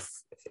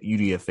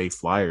UDFA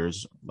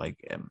flyers like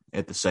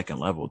at the second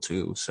level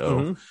too.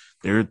 So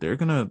they're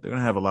gonna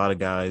have a lot of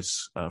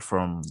guys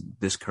from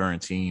this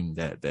current team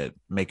that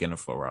make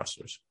NFL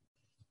rosters.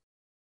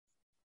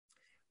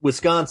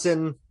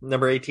 Wisconsin,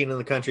 number 18 in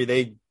the country,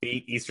 they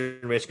beat Eastern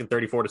Michigan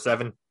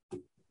 34-7.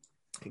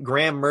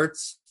 Graham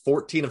Mertz,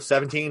 14 of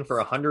 17 for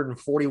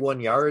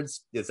 141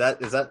 yards. Is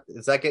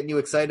that getting you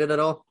excited at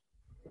all?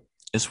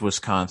 It's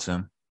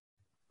Wisconsin.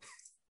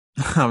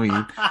 I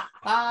mean,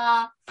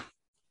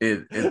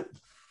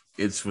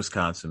 it's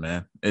Wisconsin,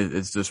 man.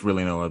 It's just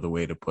really no other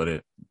way to put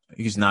it.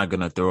 He's not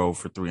going to throw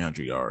for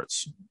 300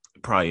 yards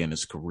probably in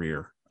his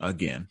career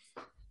again.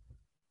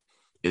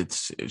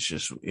 It's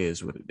just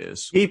is what it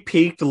is. He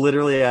peaked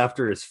literally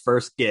after his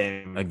first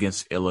game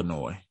against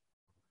Illinois.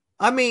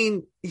 I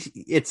mean,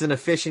 it's an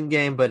efficient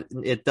game, but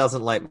it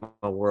doesn't light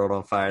my world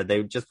on fire.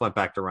 They just went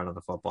back to running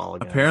the football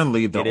again.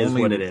 Apparently, it is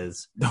what it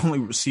is. The only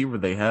receiver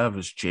they have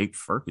is Jake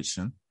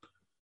Ferguson.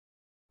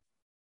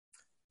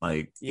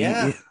 Like,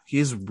 yeah, he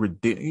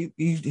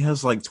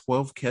has like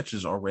 12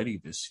 catches already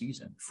this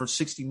season for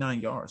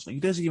 69 yards. Like, he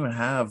doesn't even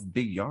have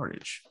big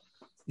yardage.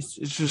 It's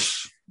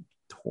just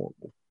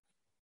horrible.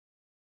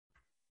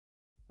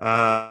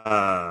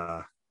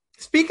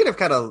 Speaking of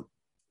kind of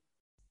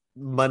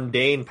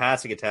mundane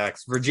passing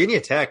attacks, Virginia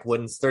Tech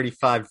wins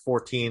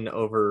 35-14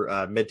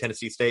 over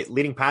Mid-Tennessee State.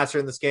 Leading passer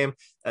in this game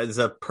is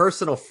a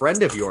personal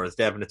friend of yours,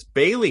 Devin. It's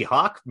Bailey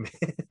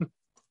Hockman.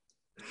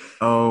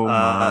 Oh,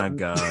 my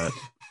God.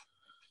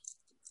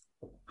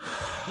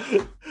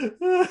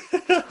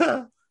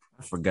 I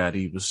forgot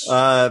he was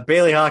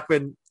Bailey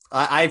Hockman.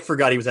 I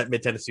forgot he was at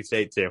Mid-Tennessee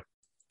State too.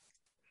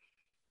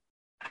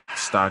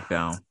 Stock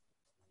down.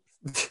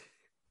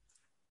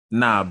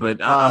 Nah,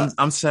 but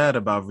I'm sad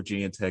about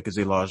Virginia Tech because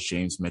they lost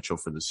James Mitchell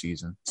for the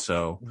season.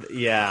 So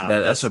yeah,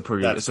 that's a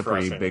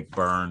pretty big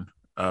burn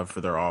for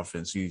their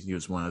offense. He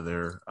was one of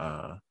their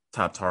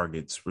top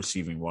targets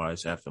receiving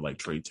wise after like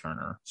Trey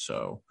Turner.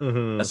 So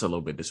that's a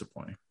little bit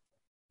disappointing.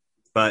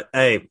 But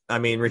hey, I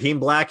mean, Raheem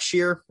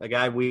Blackshear, a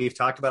guy we've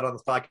talked about on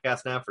this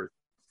podcast now for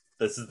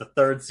this is the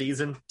third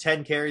season,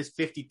 10 carries,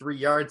 53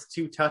 yards,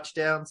 2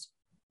 touchdowns.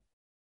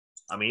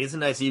 I mean, he's a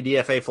nice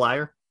UDFA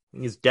flyer.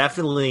 He's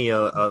definitely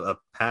a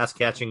pass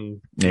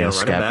catching,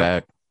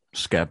 scat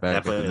back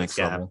at the next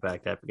level.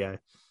 Back type of guy.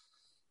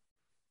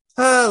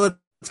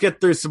 Let's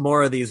get through some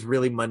more of these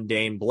really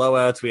mundane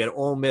blowouts. We had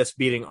Ole Miss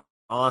beating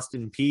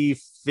Austin Peay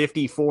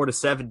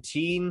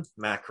 54-17.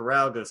 Matt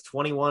Corral goes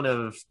 21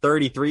 of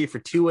 33 for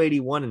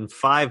 281 and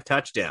 5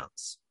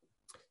 touchdowns.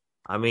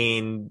 I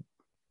mean,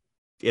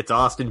 it's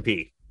Austin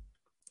Peay.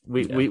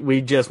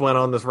 We just went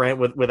on this rant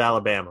with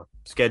Alabama.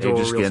 Schedule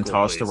just getting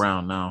tossed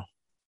around now.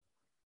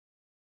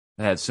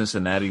 I had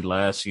Cincinnati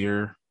last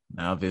year.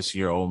 Now this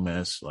year, Ole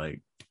Miss.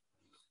 Like,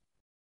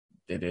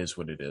 it is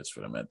what it is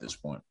for them at this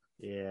point.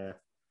 Yeah.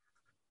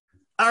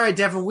 All right,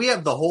 Devin, we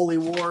have the Holy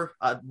War,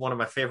 one of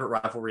my favorite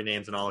rivalry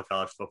names in all of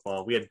college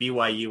football. We had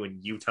BYU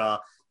and Utah.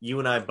 You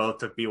and I both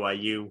took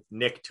BYU.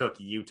 Nick took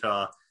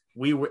Utah.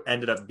 We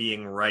ended up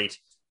being right.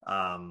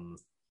 I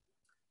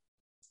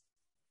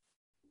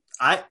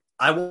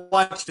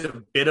watched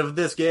a bit of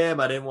this game.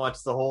 I didn't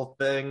watch the whole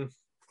thing.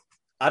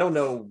 I don't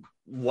know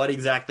what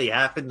exactly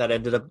happened that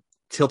ended up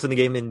tilting the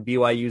game in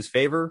BYU's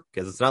favor,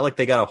 because it's not like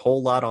they got a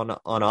whole lot on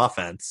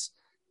offense.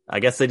 I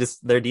guess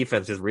their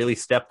defense just really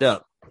stepped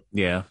up.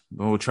 Yeah.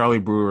 Well, Charlie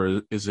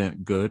Brewer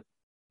isn't good.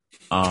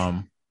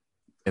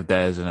 If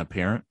that isn't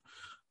apparent.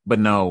 But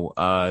no,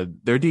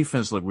 their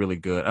defense looked really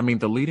good. I mean,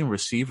 the leading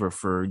receiver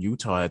for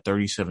Utah had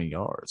 37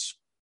 yards.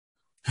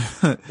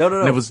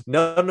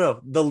 No.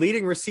 The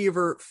leading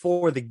receiver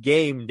for the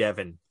game,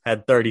 Devin,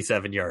 had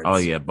 37 yards. Oh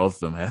yeah, both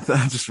of them had.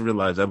 I just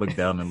realized I looked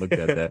down and looked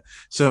at that.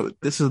 So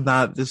this is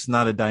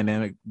not a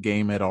dynamic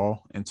game at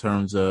all in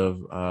terms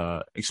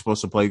of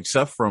explosive play,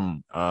 except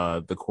from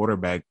the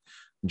quarterback,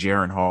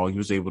 Jaron Hall. He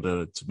was able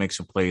to make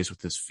some plays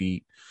with his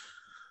feet.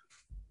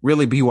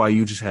 Really,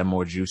 BYU just had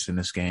more juice in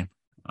this game.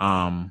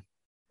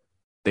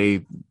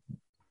 They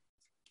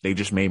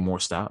just made more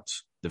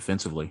stops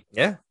defensively.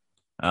 Yeah.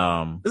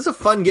 This is a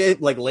fun game,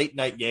 like late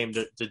night game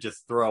to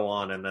just throw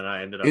on, and then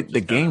I ended up.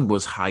 The game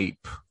was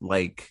hype.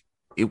 Like,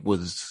 it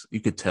was, you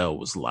could tell it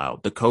was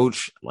loud. The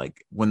coach,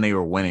 like, when they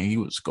were winning, he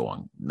was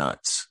going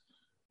nuts.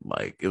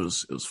 Like, it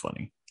was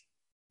funny.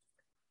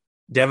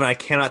 Devin, I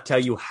cannot tell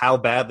you how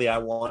badly I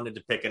wanted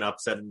to pick an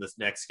upset in this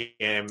next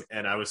game,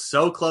 and I was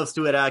so close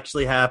to it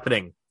actually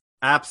happening.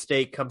 App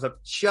State comes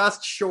up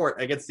just short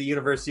against the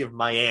University of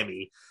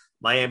Miami.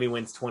 Miami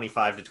wins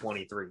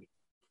 25-23.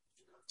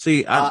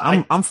 See,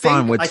 I'm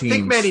fine with teams. I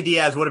think Manny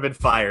Diaz would have been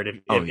fired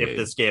if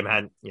this game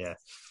hadn't. Yeah,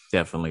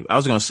 definitely. I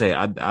was gonna say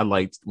I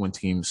liked when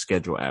teams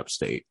schedule App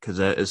State because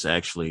that is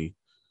actually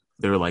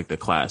they're like the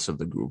class of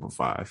the group of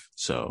 5.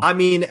 So I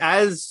mean,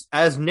 as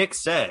Nick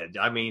said,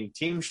 I mean,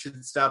 teams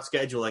should stop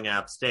scheduling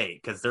App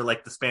State because they're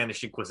like the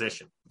Spanish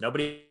Inquisition.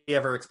 Nobody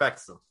ever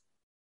expects them.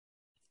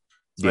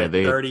 It's yeah, like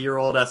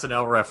 30-year-old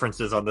SNL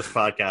references on this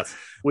podcast.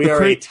 We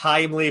are a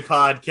timely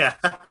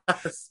podcast.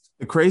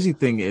 The crazy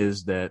thing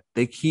is that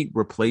they keep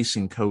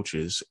replacing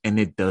coaches, and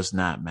it does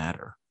not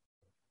matter.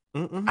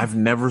 Mm-mm. I've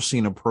never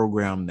seen a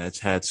program that's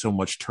had so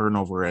much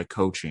turnover at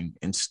coaching,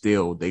 and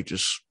still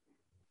it's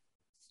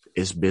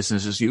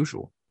business as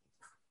usual.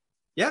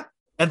 Yeah,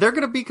 and they're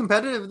going to be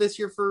competitive this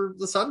year for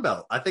the Sun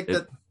Belt. I think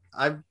that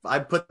I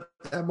put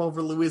them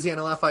over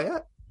Louisiana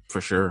Lafayette. For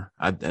sure.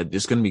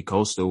 It's going to be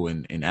Coastal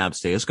and App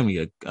State. It's going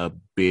to be a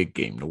big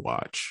game to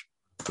watch.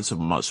 It's a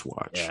must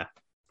watch. Yeah.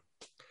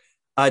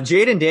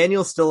 Jaden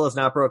Daniels still has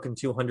not broken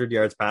 200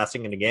 yards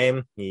passing in a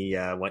game. He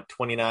went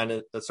 20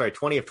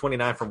 of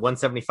 29 for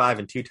 175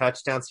 and 2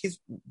 touchdowns. He's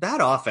that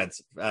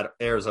offense at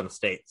Arizona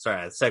State.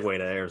 Sorry, I segue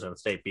to Arizona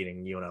State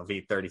beating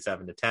UNLV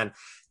 37-10.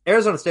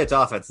 Arizona State's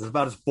offense is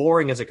about as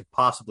boring as it could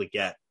possibly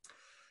get.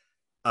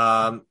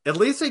 At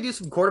least they do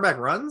some quarterback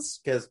runs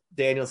because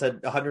Daniels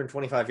had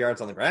 125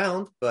 yards on the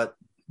ground. But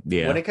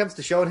when it comes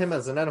to showing him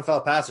as an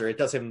NFL passer, it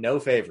does him no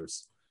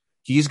favors.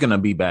 He's going to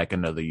be back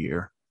another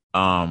year.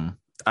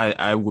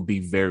 I would be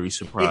very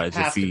surprised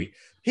if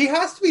he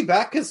has to be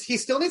back because he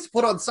still needs to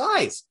put on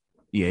size.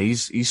 Yeah,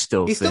 he's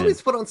still he still needs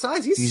to put on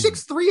size. He's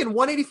 6'3" and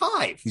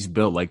 185. He's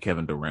built like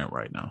Kevin Durant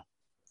right now.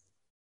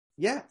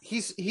 Yeah,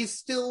 he's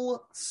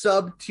still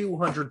sub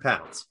 200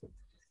 pounds.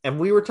 And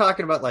we were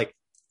talking about like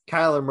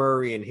Kyler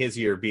Murray in his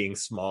year being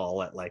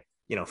small at like,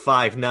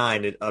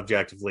 5'9"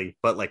 objectively,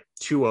 but like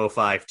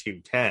 205,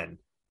 210.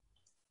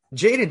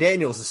 Jaden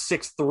Daniels is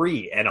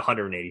 6'3" and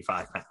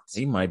 185 pounds.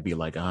 He might be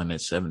like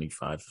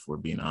 175 if we're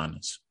being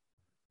honest.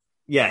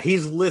 Yeah,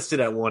 he's listed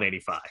at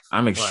 185.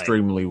 I'm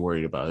extremely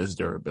worried about his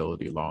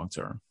durability long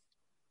term.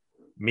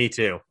 Me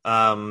too.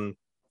 I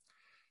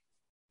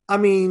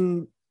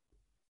mean,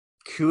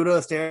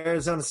 kudos to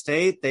Arizona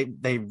State.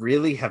 They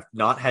really have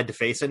not had to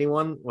face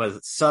anyone. Was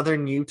it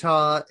Southern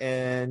Utah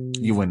and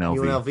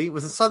UNLV?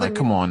 Was it Southern? Like,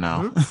 come on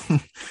now. Mm-hmm.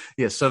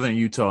 Yeah, Southern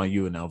Utah and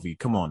UNLV.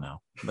 Come on now.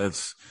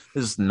 This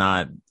is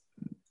not.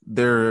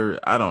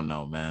 I don't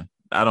know, man.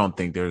 I don't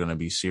think they're going to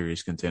be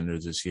serious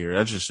contenders this year.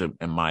 That's just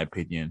in my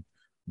opinion,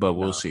 but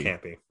we'll see.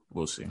 Can't be.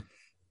 We'll see.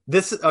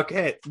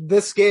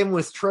 This game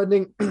was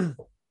trending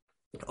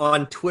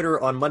on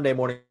Twitter on Monday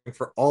morning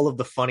for all of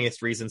the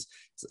funniest reasons.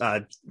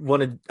 I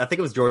think it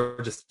was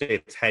Georgia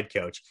State's head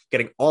coach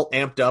getting all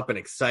amped up and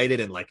excited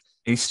and like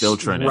he's still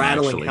trending,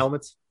 rattling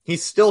helmets.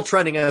 He's still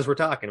trending as we're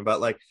talking about,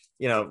 like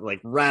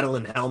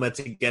rattling helmets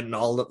and getting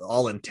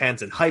all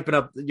intense and hyping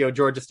up,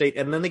 Georgia State.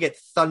 And then they get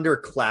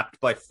thunderclapped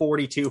by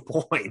 42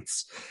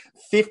 points,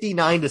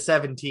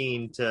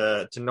 59-17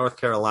 to North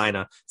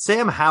Carolina.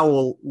 Sam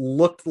Howell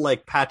looked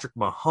like Patrick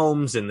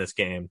Mahomes in this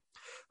game,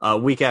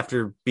 week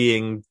after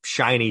being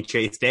shiny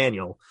Chase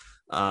Daniel,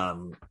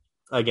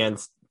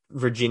 against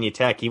Virginia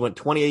Tech. He went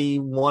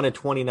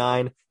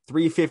 21-29,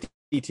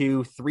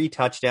 352, 3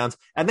 touchdowns,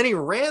 and then he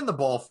ran the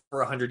ball for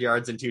 100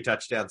 yards and 2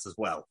 touchdowns as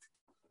well.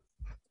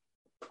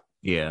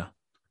 Yeah.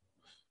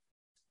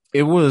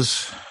 It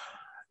was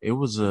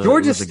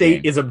Georgia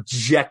State is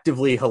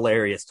objectively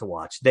hilarious to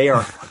watch. They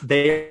are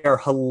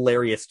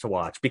hilarious to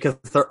watch because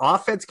their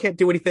offense can't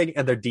do anything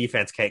and their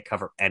defense can't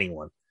cover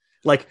anyone.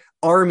 Like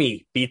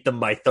Army beat them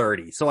by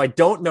 30. So I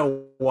don't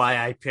know why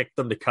I picked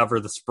them to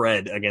cover the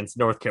spread against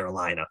North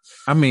Carolina.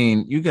 I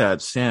mean, you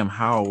got Sam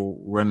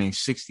Howell running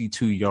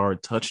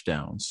 62-yard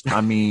touchdowns.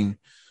 I mean,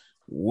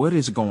 what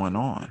is going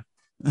on?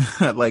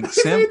 Like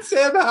Sam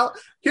Howell.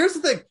 Here's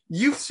the thing.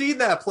 You've seen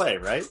that play,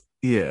 right?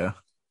 Yeah.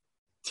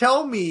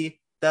 Tell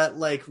me that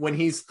like when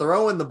he's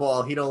throwing the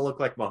ball, he don't look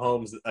like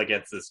Mahomes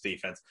against this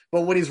defense.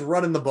 But when he's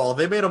running the ball,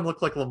 they made him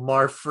look like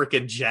Lamar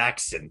freaking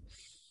Jackson.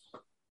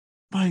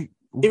 Like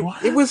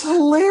it was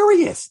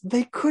hilarious.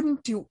 They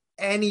couldn't do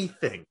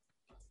anything.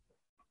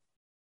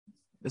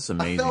 It's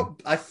amazing.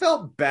 I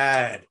felt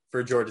bad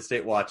for Georgia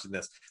State watching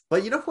this.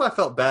 But you know who I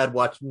felt bad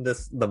watching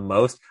this the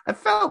most? I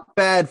felt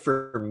bad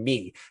for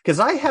me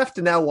because I have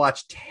to now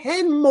watch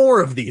 10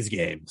 more of these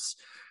games.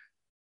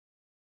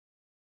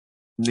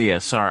 Yeah,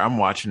 sorry. I'm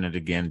watching it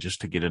again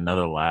just to get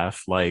another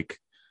laugh. Like,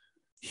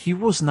 he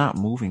was not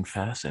moving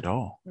fast at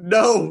all.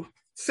 No,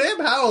 Sam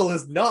Howell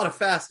is not a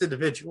fast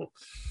individual.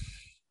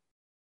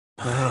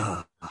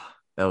 That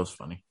was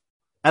funny.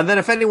 And then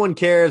if anyone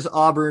cares,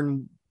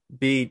 Auburn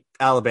beat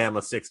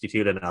Alabama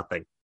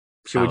 62-0.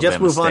 Should we just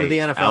move on to the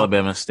NFL?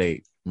 Alabama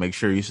State. Make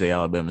sure you say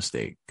Alabama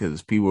State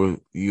because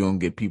you don't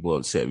get people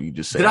upset. You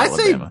just say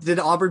Alabama. Did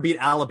Auburn beat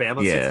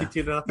Alabama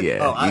 62-0?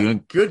 Yeah.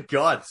 Good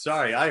God.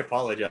 Sorry. I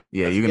apologize.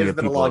 Yeah, you're going to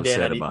get people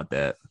upset about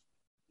that.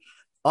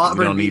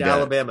 Auburn beat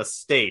Alabama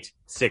State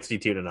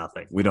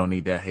 62-0. We don't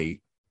need that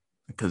hate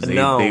because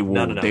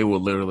they will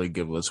literally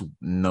give us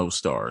no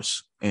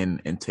stars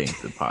and taint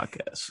the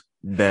podcast.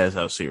 That's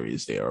how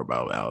serious they are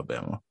about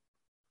Alabama.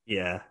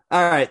 Yeah.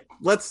 All right.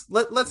 Let's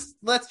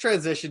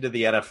transition to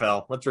the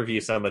NFL. Let's review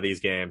some of these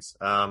games.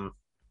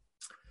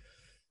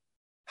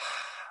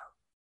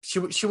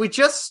 Should we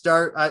just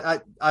start?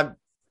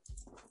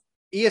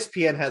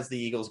 ESPN has the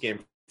Eagles game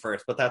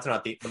first, but that's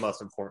not the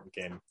most important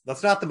game.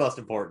 That's not the most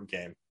important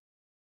game.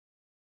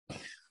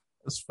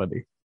 That's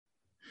funny.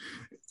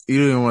 You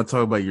don't even want to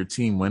talk about your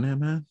team winning,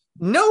 man?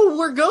 No,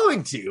 we're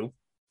going to.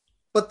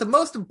 But the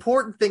most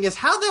important thing is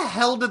how the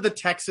hell did the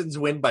Texans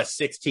win by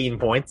 16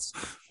 points?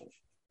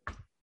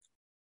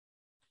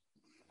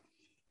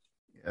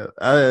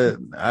 I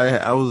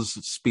was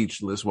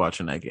speechless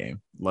watching that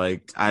game.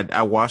 Like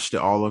I watched it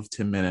all of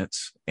 10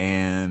 minutes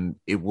and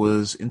it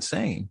was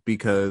insane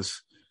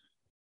because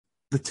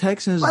the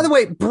Texans. By the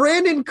way,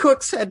 Brandon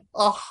Cooks had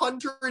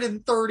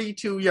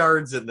 132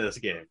 yards in this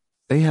game.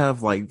 They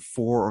have like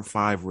 4 or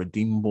 5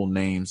 redeemable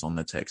names on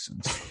the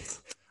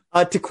Texans.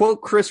 To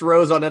quote Chris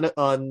Rose on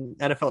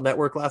NFL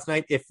Network last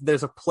night, if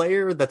there's a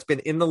player that's been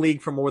in the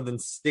league for more than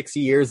 6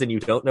 years and you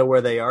don't know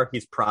where they are,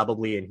 he's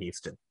probably in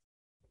Houston.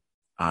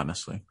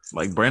 Honestly,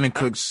 like Brandon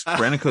Cooks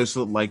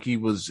looked like he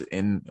was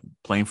in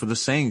playing for the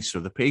Saints or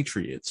the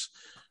Patriots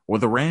or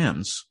the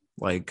Rams.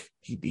 Like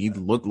he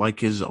looked like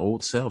his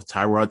old self.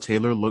 Tyrod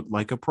Taylor looked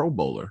like a Pro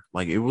Bowler.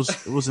 Like it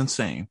was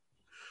insane.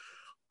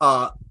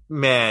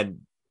 Man,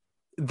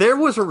 there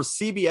was a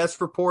CBS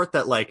report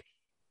that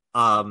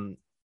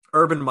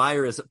Urban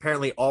Meyer is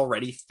apparently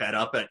already fed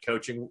up at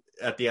coaching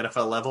at the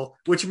NFL level,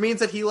 which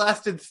means that he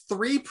lasted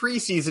 3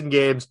 preseason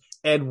games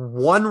and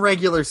 1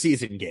 regular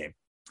season game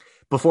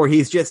before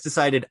he's just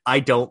decided,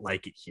 I don't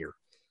like it here.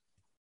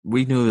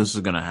 We knew this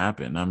was going to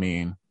happen. I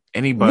mean,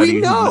 anybody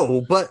we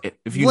know, but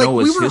if you know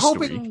his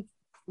history,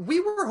 we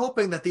were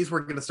hoping that these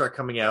were going to start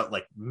coming out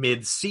like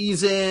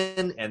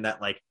mid-season, and that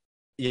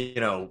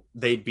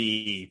they'd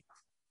be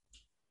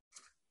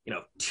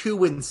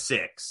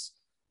 2-6,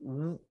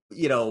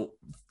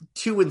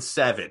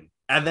 2-7,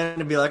 and then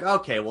it'd be like,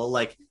 okay, well,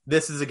 like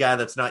this is a guy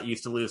that's not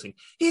used to losing.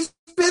 He's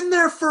been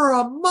there for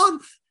a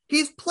month.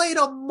 He's played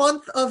a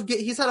month of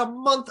he's had a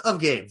month of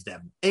games,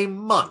 Devin. A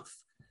month.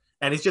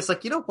 And he's just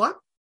like, you know what?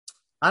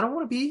 I don't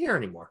want to be here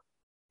anymore.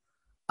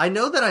 I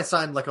know that I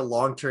signed like a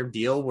long-term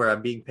deal where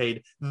I'm being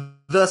paid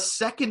the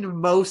second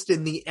most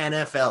in the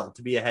NFL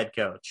to be a head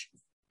coach,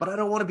 but I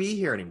don't want to be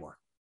here anymore.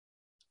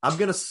 I'm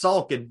going to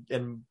sulk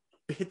and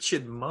bitch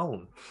and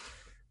moan.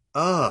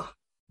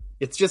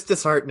 It's just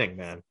disheartening,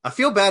 man. I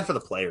feel bad for the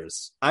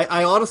players.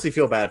 I honestly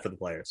feel bad for the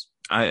players.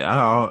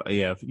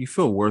 Yeah, you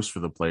feel worse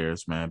for the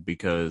players, man,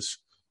 because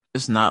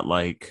it's not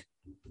like,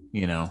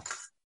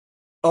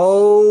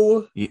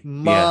 Oh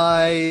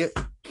my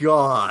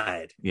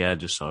God. Yeah, I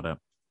just saw that.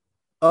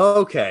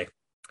 Okay.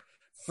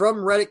 From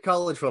Reddit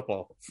College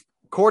Football,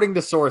 according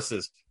to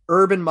sources,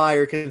 Urban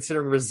Meyer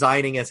considering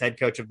resigning as head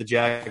coach of the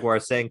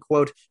Jaguars, saying,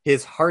 quote,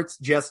 his heart's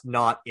just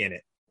not in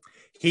it.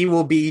 He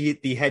will be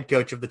the head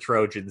coach of the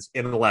Trojans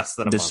in less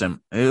than a month.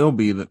 It'll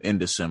be in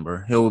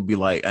December. He'll be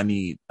like, I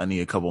need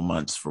a couple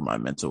months for my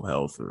mental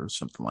health or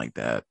something like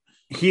that.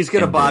 He's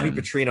going to Bobby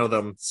Petrino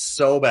them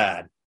so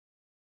bad.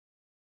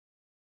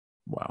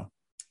 Wow.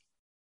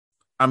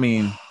 I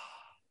mean,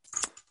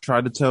 try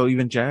to tell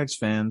even Jags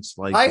fans,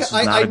 like, this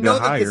is not I a good know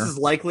hire. that this is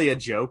likely a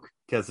joke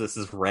because this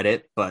is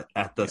Reddit, but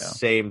at the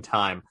same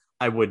time,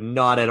 I would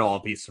not at all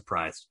be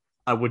surprised.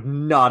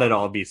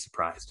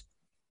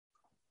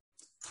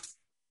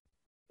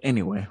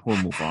 Anyway, we'll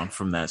move on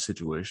from that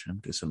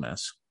situation. It's a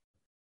mess.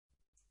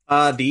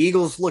 The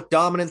Eagles look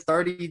dominant,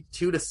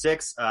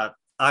 32-6.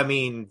 I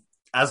mean,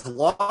 as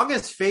long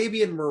as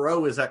Fabian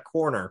Moreau is at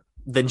corner,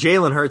 then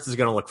Jalen Hurts is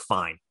going to look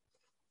fine.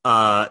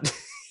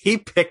 He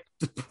picked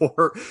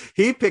poor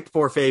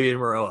Fabian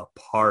Moreau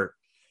apart.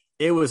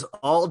 It was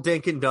all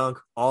dink and dunk,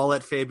 all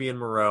at Fabian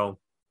Moreau.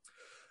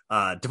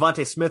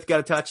 Devontae Smith got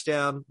a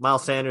touchdown.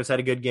 Miles Sanders had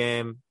a good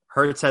game.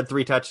 Hurts had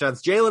 3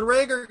 touchdowns. Jalen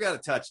Reagor got a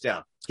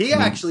touchdown. He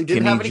actually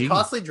didn't have any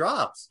costly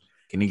drops.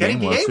 Kenny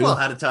Gainwell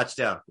had a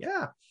touchdown.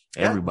 Yeah.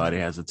 Everybody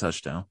has a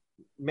touchdown.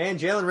 Man,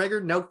 Jalen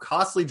Reagor, no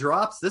costly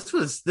drops. This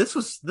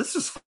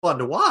was fun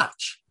to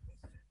watch.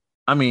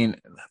 I mean,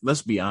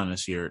 let's be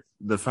honest here.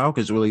 The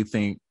Falcons really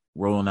think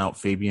rolling out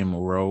Fabian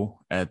Moreau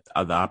at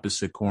the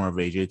opposite corner of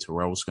AJ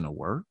Terrell is going to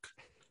work?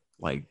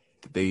 Like,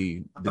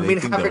 having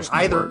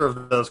either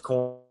of those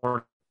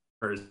corners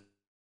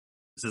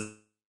is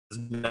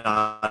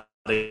not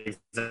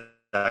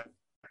exact.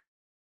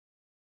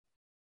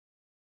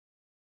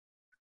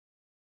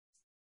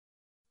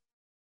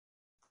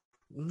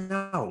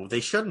 No, they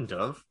shouldn't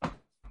have.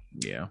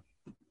 Yeah,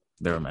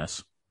 they're a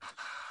mess.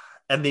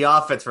 And the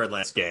offense for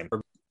last game.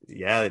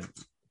 Yeah.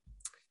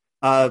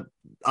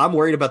 I'm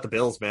worried about the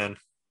Bills, man.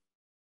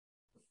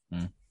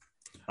 I'm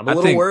a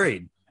little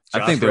worried.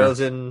 Josh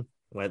Rosen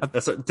went.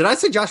 Did I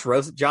say Josh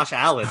Rosen? Josh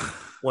Allen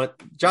went.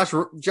 Josh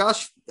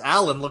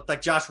Allen looked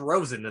like Josh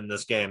Rosen in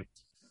this game.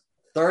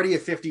 30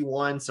 of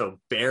 51, so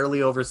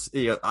barely over.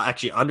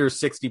 Actually under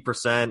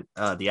 60%.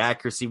 The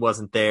accuracy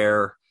wasn't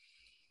there.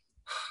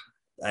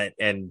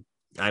 And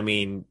I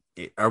mean,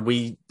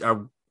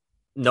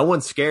 no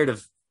one's scared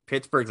of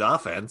Pittsburgh's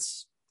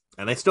offense,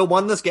 and they still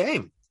won this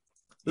game.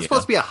 This is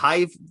supposed to be a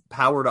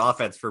high-powered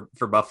offense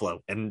for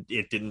Buffalo, and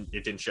it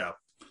didn't show.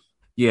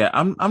 Yeah,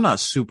 I'm not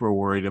super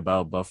worried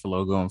about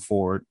Buffalo going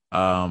forward.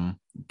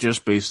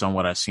 Just based on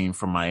what I've seen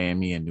from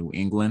Miami and New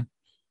England,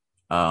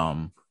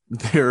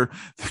 they're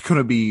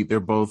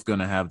both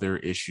gonna have their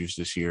issues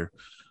this year.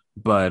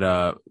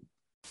 But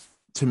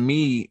to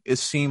me, it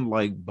seemed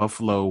like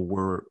Buffalo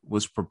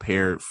was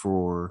prepared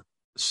for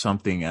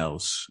something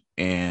else,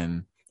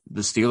 and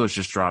the Steelers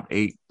just dropped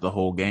 8 the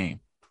whole game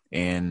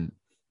and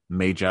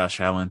made Josh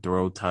Allen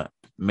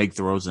make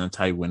throws in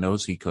tight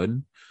windows he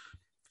couldn't.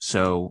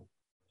 So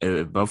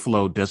if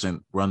Buffalo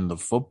doesn't run the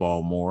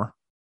football more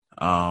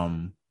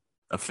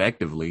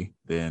effectively,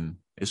 then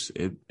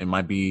it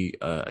might be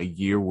a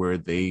year where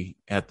they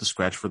have to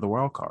scratch for the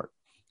wild card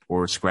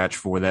or scratch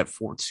for that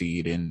 4th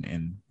seed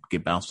and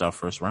get bounced out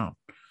first round.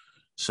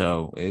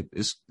 So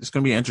it's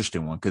going to be an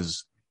interesting one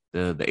because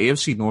the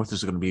AFC North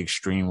is going to be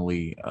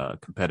extremely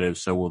competitive.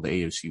 So will the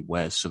AFC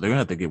West. So they're going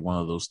to have to get one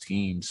of those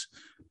teams,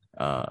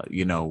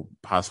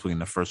 possibly in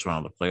the first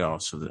round of the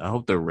playoffs. So I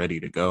hope they're ready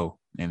to go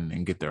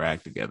and get their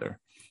act together.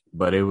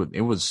 But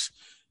it was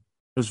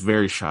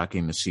very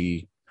shocking to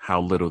see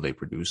how little they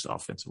produced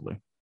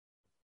offensively.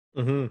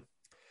 Mm-hmm.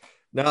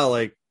 No,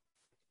 like,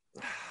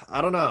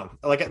 I don't know.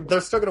 Like,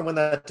 they're still going to win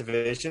that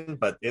division,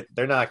 but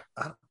they're not.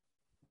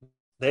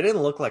 They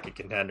didn't look like a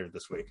contender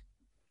this week.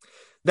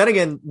 Then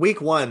again,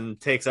 week one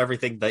takes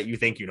everything that you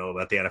think you know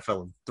about the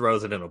NFL and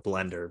throws it in a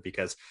blender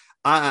because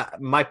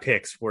my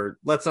picks were.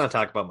 Let's not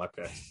talk about my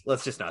picks.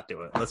 Let's just not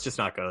do it. Let's just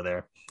not go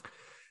there.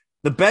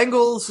 The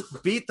Bengals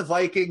beat the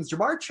Vikings.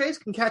 Jamar Chase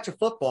can catch a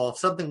football,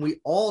 something we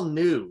all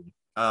knew.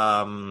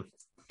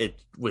 It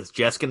was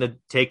just going to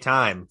take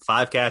time.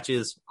 5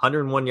 catches,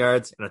 101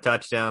 yards, and a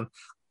touchdown.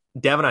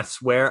 Devin, I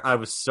swear, I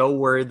was so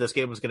worried this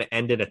game was going to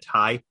end in a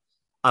tie.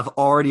 I've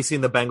already seen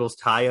the Bengals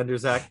tie under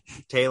Zach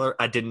Taylor.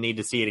 I didn't need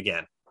to see it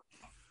again.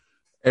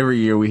 Every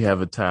year we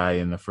have a tie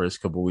in the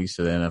first couple of weeks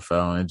of the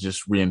NFL, and it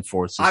just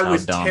reinforces I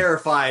was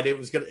terrified it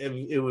was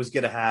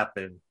gonna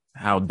happen.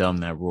 How dumb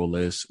that rule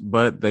is,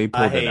 but they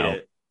pulled it out.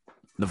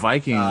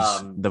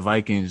 The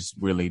Vikings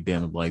really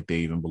didn't look like they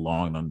even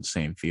belonged on the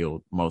same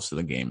field most of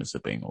the game as the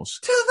Bengals.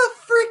 To the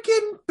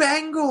freaking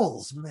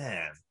Bengals,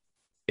 man.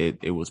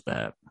 It was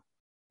bad.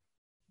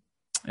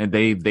 And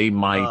they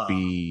might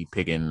be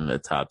picking the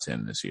top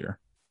 10 this year.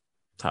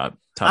 Top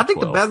I think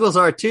 12. the Bengals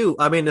are too.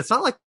 I mean, it's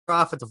not like their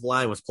offensive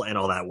line was playing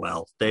all that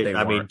well.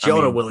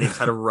 Jonah Williams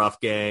had a rough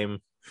game.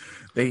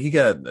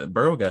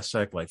 Burrow got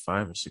sacked like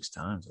 5 or 6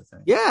 times, I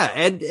think. Yeah,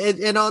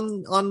 and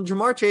on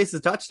Jamar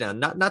Chase's touchdown,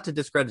 not to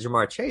discredit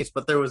Jamar Chase,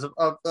 but there was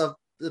a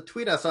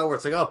tweet I saw where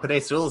it's like, oh,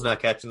 Penei Sewell's not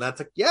catching that.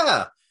 It's like,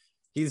 yeah,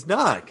 he's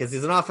not because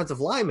he's an offensive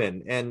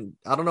lineman. And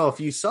I don't know if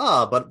you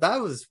saw, but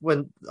that was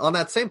when on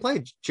that same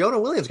play, Jonah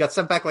Williams got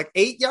sent back like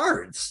 8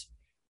 yards.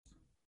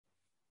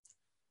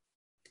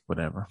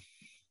 Whatever.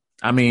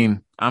 I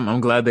mean, I'm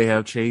glad they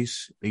have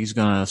Chase. He's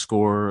gonna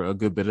score a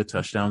good bit of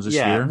touchdowns this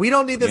year. We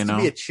don't need this to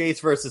be a Chase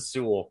versus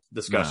Sewell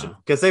discussion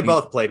because they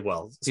both played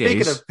well.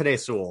 Speaking of Penei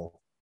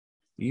Sewell,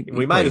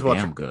 we might as well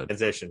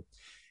transition.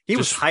 He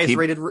was highest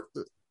rated.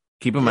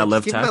 Keep him at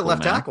left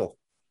tackle.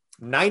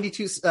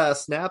 92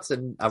 snaps,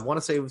 and I want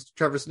to say it was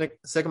Trevor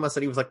Sikkema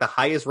said he was like the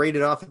highest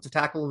rated offensive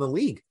tackle in the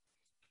league.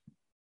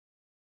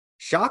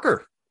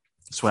 Shocker.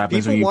 That's what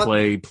happens when you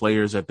play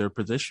players at their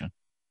position.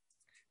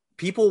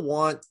 People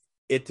want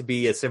it to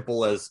be as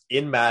simple as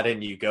in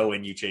Madden, you go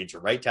and you change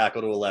your right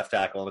tackle to a left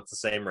tackle, and it's the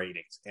same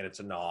ratings, and it's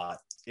not.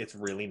 It's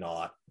really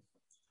not.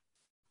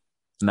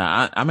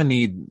 Nah, I'm gonna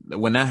need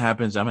when that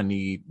happens. I'm gonna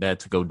need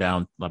that to go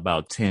down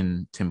about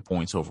 10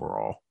 points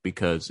overall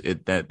because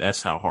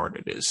that's how hard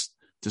it is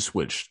to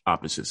switch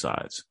opposite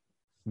sides.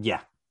 Yeah.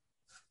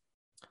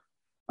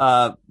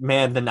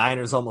 Man, the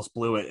Niners almost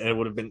blew it, and it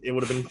would have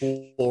been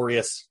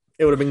glorious.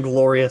 It would have been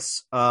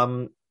glorious.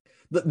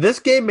 This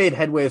game made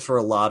headways for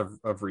a lot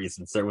of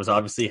reasons. There was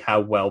obviously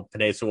how well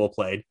Penei Sewell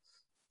played.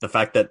 The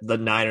fact that the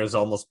Niners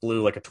almost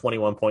blew like a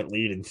 21-point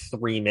lead in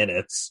 3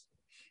 minutes.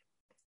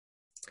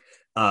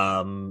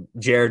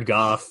 Jared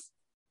Goff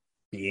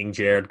being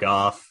Jared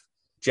Goff.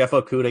 Jeff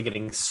Okudah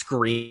getting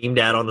screamed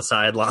at on the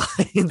sidelines.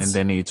 And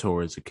then he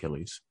tore his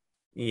Achilles.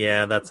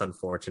 Yeah, that's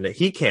unfortunate.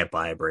 He can't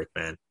buy a break,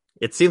 man.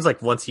 It seems like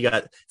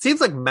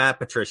seems like Matt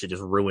Patricia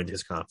just ruined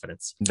his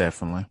confidence.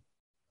 Definitely.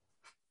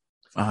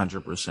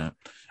 100%.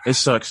 It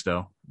sucks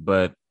though,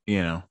 but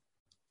we're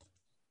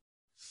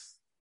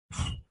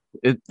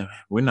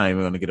not even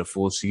going to get a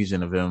full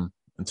season of him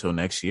until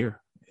next year.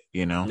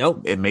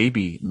 Nope. It may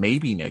be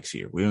maybe next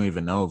year. We don't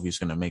even know if he's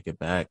going to make it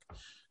back.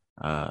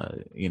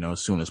 As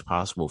soon as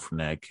possible from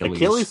that Achilles.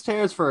 Achilles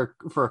tears for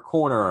a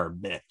corner are a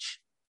bitch.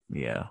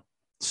 Yeah.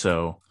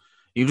 So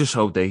you just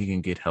hope that he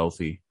can get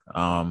healthy,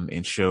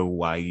 and show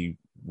why he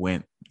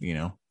went.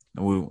 Did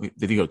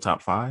he go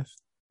top 5,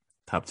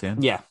 top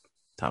 10? Yeah.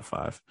 Top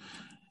 5.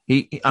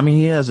 He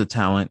has a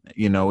talent,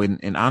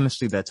 and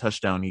honestly, that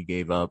touchdown he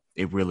gave up,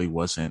 it really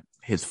wasn't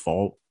his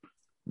fault.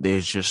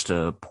 There's just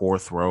a poor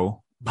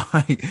throw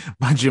by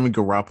Jimmy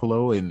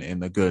Garoppolo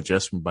and a good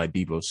adjustment by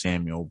Deebo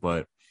Samuel,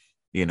 but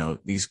he's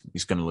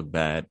going to look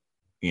bad,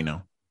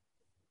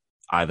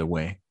 either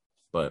way.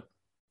 But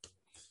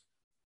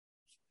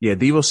yeah,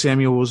 Deebo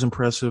Samuel was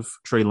impressive.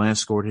 Trey Lance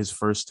scored his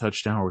first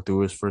touchdown or threw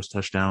his first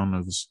touchdown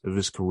of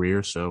his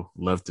career, so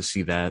love to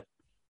see that.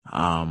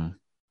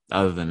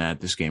 Other than that,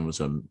 this game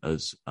was a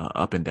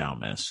up and down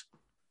mess.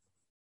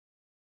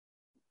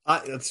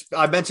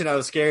 I mentioned I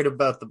was scared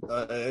about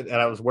and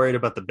I was worried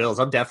about the Bills.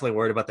 I'm definitely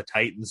worried about the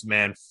Titans,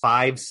 man.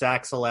 5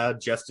 sacks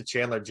allowed just to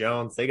Chandler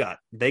Jones. They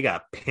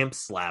got pimp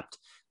slapped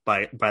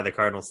by the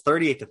Cardinals,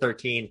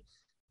 38-13.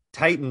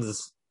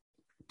 Titans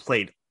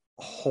played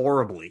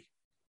horribly,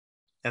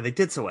 and they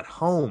did so at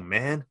home,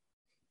 man.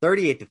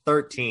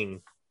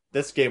 38-13.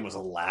 This game was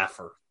a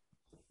laugher.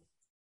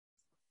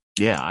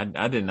 Yeah,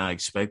 I did not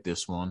expect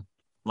this one.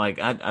 Like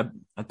I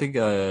think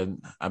I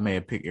may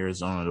have picked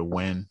Arizona to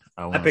win.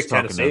 I picked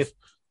Tennessee.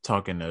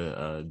 Talking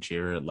to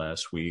Jared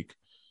last week.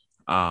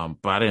 But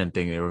I didn't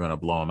think they were going to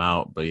blow him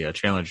out. But yeah,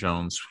 Chandler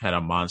Jones had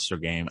a monster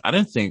game. I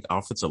didn't think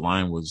offensive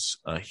line was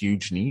a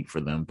huge need for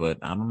them, but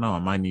I don't know. I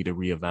might need to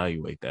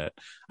reevaluate that.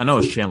 I know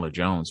it's Chandler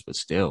Jones, but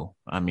still,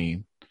 I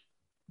mean,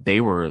 they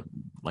were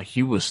like,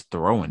 he was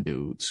throwing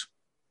dudes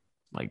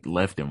like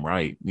left and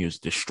right. He was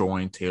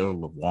destroying Taylor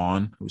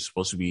Lewan, who's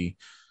supposed to be,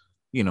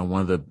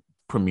 one of the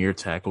premier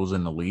tackles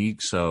in the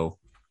league. So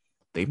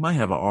they might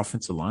have an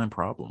offensive line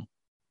problem.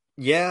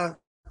 Yeah,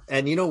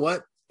 and you know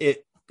what?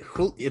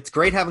 It's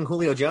great having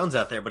Julio Jones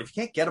out there, but if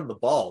you can't get him the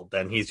ball,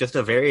 then he's just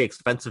a very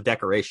expensive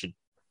decoration.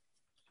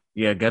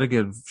 Yeah, got to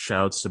give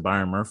shouts to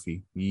Byron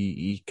Murphy.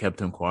 He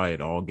kept him quiet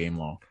all game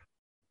long.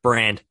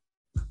 Brand.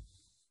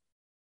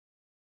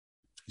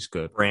 He's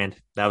good. Brand.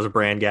 That was a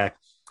brand guy.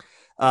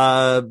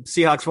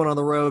 Seahawks went on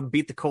the road,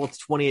 beat the Colts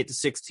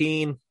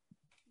 28-16.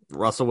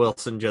 Russell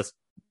Wilson just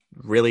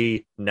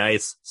really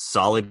nice,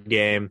 solid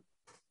game.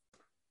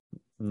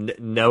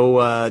 No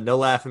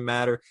laughing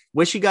matter.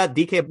 Wish he got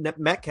DK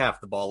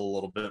Metcalf the ball a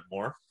little bit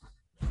more.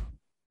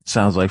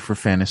 Sounds like for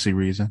fantasy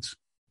reasons.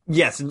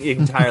 Yes,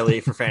 entirely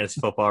for fantasy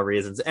football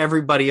reasons.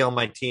 Everybody on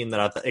my team that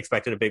I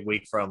expected a big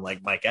week from,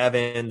 like Mike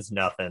Evans,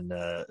 nothing.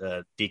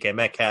 DK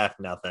Metcalf,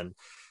 nothing.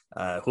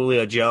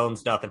 Julio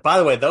Jones, nothing. By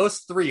the way, those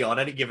three on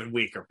any given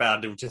week are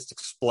bound to just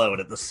explode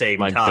at the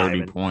same like time.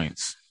 30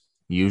 points,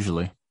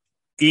 usually.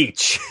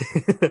 Each.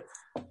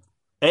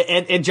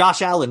 and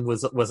Josh Allen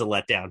was a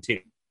letdown, too.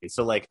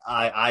 So, like,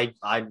 I'm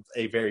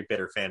a very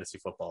bitter fantasy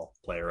football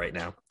player right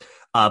now.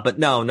 But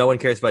no one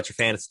cares about your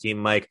fantasy team,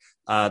 Mike.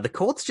 The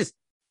Colts just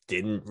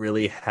didn't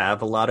really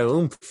have a lot of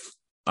oomph.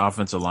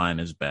 Offensive line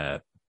is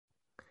bad.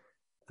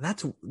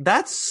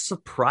 That's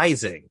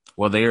surprising.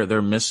 Well,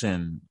 they're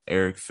missing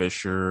Eric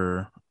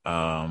Fisher.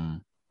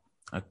 I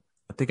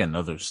think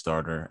another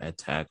starter at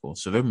tackle.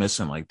 So they're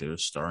missing like their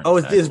starting. Oh,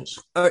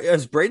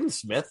 is Braden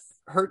Smith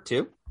hurt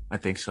too? I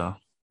think so.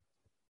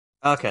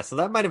 Okay, so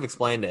that might have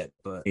explained it,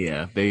 but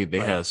yeah, they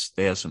have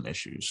some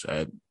issues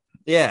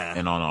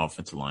and on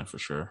offensive line for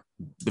sure.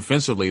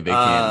 Defensively,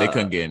 they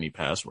couldn't get any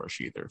pass rush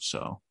either.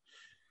 So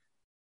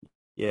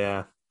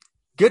yeah,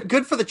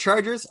 good for the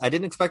Chargers. I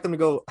didn't expect them to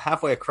go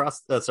halfway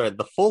across.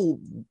 The full,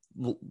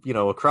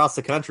 across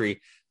the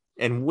country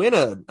and win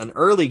an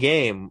early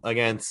game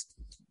against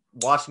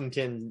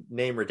Washington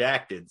name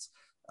redacteds.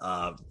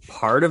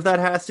 Part of that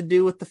has to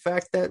do with the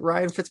fact that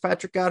Ryan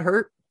Fitzpatrick got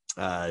hurt.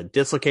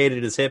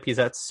 Dislocated his hip. He's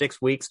at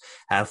 6 weeks.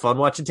 Have fun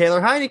watching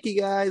Taylor Heineke,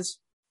 guys.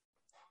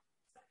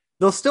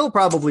 They'll still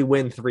probably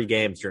win 3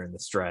 games during the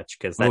stretch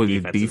because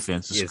that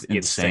defense is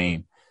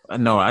insane.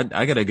 No, I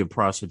got to give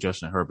props to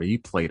Justin Herbert. He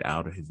played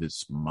out of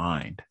his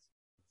mind,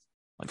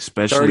 like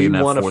especially in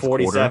that fourth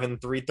 47,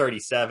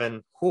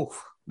 337. Whew.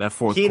 That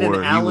fourth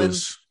quarter,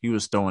 he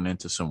was throwing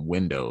into some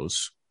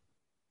windows.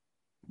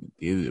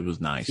 It was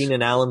nice.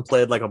 Keenan Allen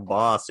played like a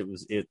boss. It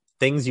was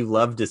things you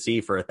love to see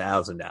for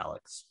 1,000,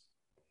 Alex.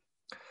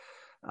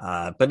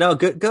 But no,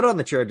 good on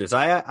the Chargers.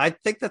 I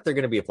think that they're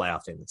going to be a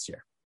playoff team this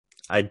year.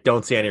 I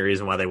don't see any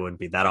reason why they wouldn't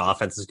be. That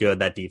offense is good.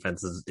 That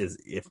defense is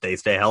if they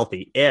stay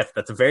healthy.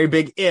 That's a very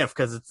big if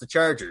because it's the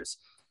Chargers.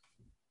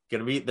 They're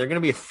gonna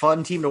be a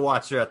fun team to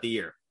watch throughout the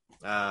year.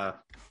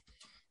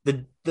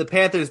 The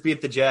Panthers beat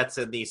the Jets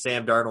in the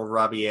Sam Darnold,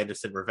 Robbie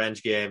Anderson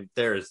revenge game.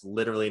 There is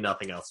literally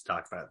nothing else to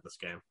talk about in this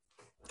game.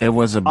 It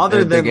was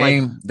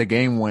the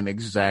game went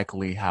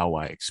exactly how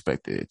I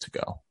expected it to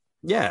go.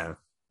 Yeah.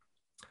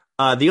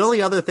 The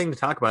only other thing to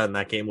talk about in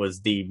that game was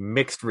the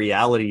mixed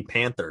reality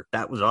Panther.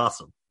 That was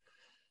awesome.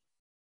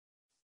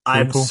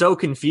 I'm so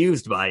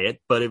confused by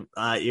it, but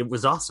it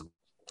was awesome.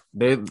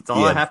 That's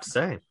all I have to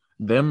say.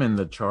 Them and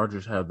the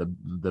Chargers have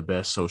the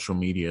best social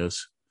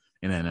medias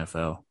in the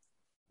NFL.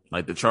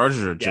 Like the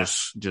Chargers are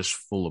just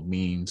full of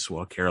memes,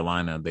 while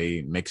Carolina,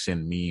 they mix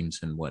in memes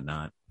and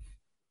whatnot.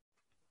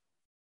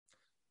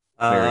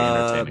 Very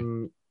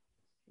entertaining.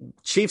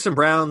 Chiefs and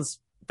Browns,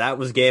 that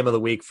was game of the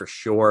week for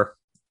sure.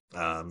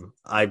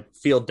 I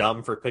feel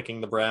dumb for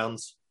picking the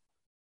Browns.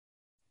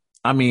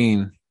 I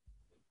mean,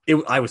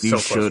 I was so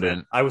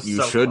close.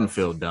 You shouldn't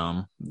feel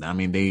dumb. I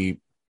mean, they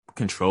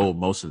controlled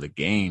most of the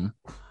game,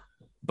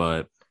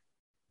 but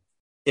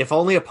if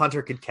only a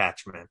punter could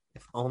catch, man.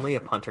 If only a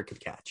punter could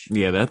catch.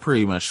 Yeah, that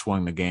pretty much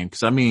swung the game.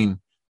 Because I mean,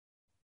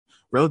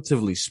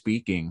 relatively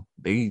speaking,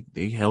 they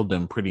held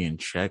them pretty in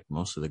check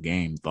most of the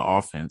game. The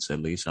offense, at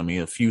least. I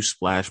mean, a few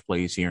splash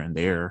plays here and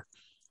there,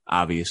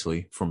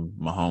 obviously from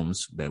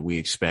Mahomes that we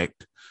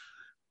expect,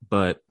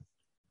 but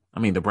I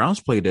mean, the Browns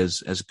played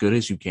as good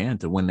as you can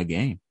to win the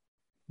game.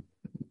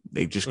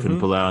 They just couldn't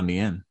pull out in the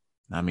end.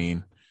 I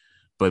mean,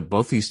 but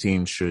both these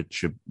teams should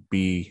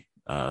be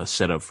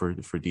set up for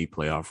deep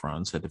playoff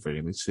runs at the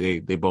very least. They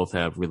both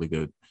have really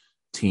good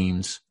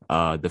teams.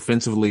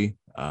 Defensively,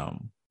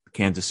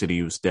 Kansas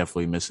City was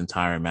definitely missing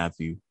Tyrann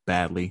Mathieu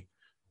badly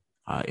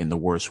in the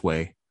worst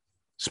way,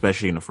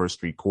 especially in the first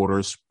 3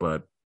 quarters,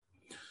 but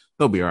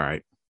they'll be all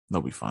right.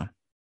 They'll be fine.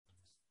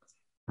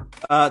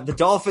 The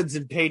Dolphins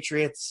and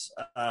Patriots.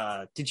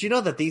 Did you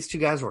know that these two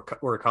guys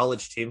were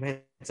college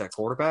teammates at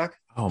quarterback?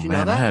 Oh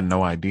man, I had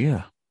no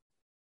idea.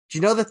 Do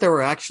you know that there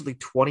were actually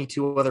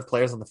 22 other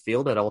players on the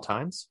field at all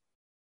times?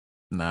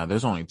 Nah,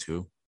 there's only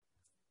 2.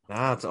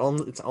 Nah, it's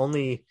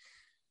only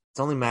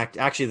Mac.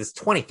 Actually, there's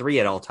 23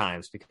 at all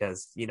times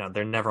because,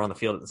 they're never on the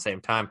field at the same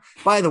time.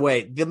 By the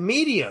way, the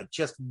media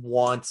just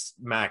wants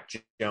Mac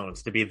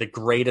Jones to be the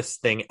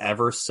greatest thing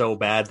ever so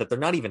bad that they're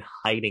not even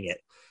hiding it.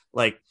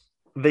 Like,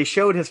 they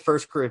showed his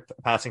first career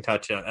passing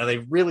touchdown and they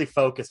really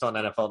focused on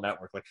NFL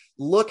Network. Like,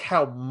 look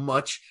how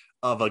much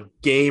of a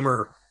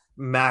gamer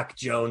Mac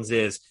Jones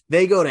is.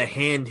 They go to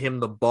hand him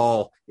the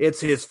ball.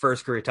 It's his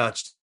first career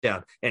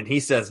touchdown. And he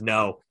says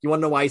no. You want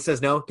to know why he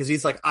says no? Because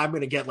he's like, I'm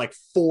going to get like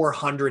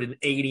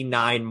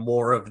 489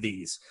 more of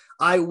these.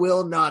 I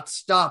will not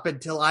stop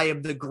until I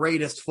am the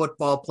greatest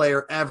football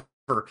player ever.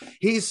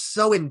 He's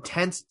so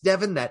intense,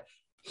 Devin, that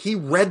he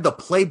read the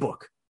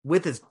playbook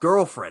with his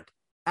girlfriend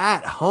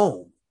at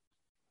home.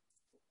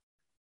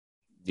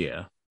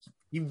 Yeah.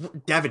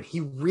 Devin, he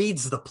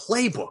reads the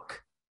playbook.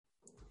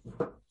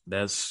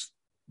 That's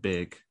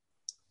big.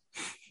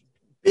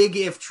 Big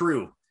if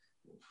true.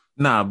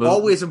 Nah, but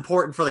always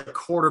important for the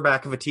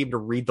quarterback of a team to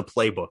read the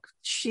playbook.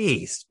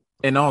 Jeez.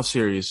 In all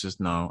seriousness,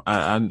 no,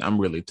 I'm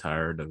really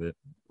tired of it.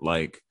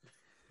 Like,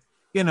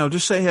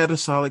 just say he had a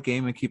solid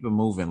game and keep it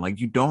moving.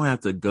 Like, you don't have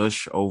to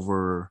gush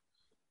over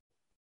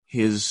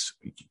his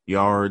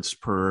yards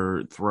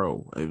per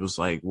throw. It was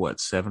like, what,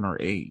 7 or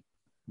 8?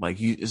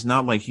 Like, it's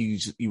not like he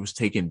was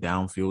taking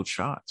downfield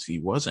shots. He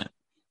wasn't.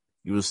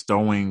 He was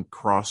throwing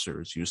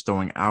crossers. He was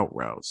throwing out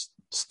routes,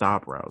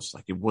 stop routes.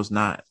 Like, it was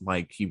not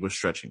like he was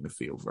stretching the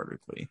field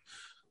vertically.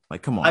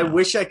 Like, come on. I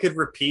wish I could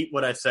repeat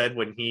what I said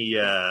when he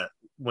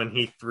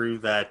threw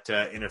that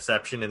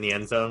interception in the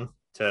end zone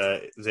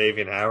to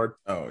Xavier Howard.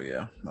 Oh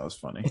yeah, that was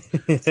funny.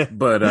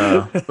 but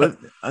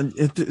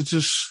it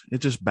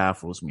just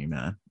baffles me,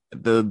 man.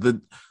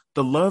 The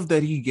love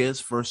that he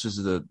gets versus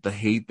the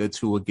hate that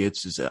Tua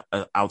gets is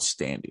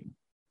outstanding.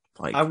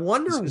 Like, I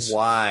wonder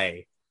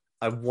why.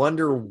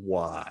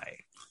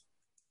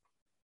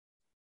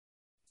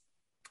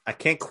 I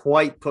can't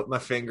quite put my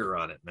finger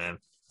on it, man.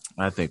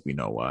 I think we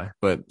know why,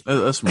 but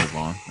let's move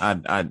on.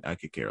 I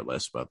could care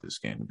less about this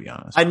game, to be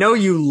honest. I know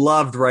you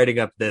loved writing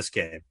up this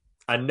game.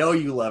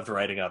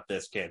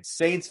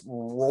 Saints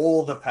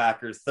roll the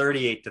Packers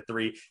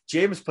 38-3.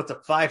 James puts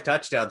up 5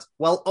 touchdowns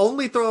while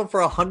only throwing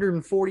for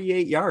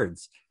 148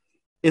 yards.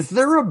 Is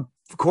there a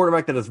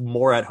quarterback that is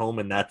more at home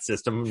in that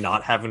system,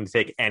 not having to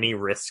take any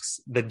risks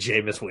than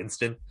Jameis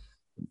Winston?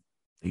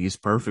 He's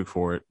perfect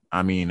for it.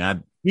 I mean,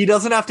 he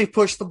doesn't have to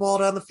push the ball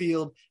down the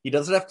field. He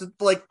doesn't have to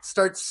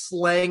start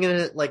slanging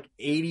it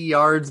 80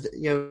 yards,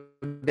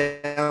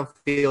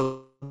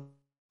 downfield.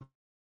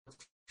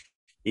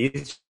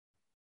 He's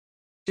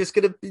just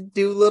gonna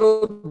do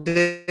little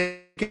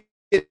dunks.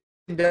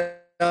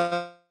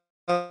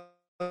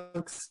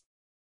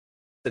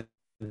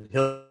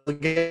 He'll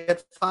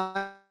get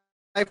 5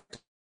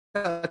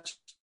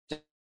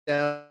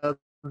 touchdowns.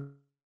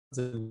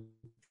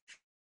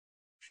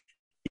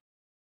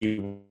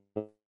 You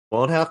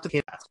won't have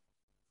to.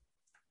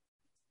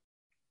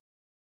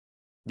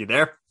 You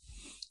there?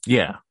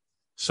 Yeah.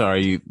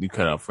 Sorry, you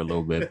cut out for a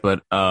little bit,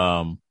 but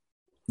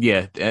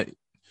yeah,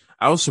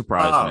 I was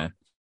surprised, man.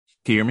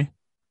 Can you hear me?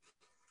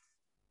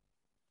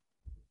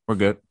 We're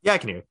good. Yeah, I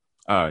can hear you.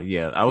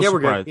 Yeah, I was surprised.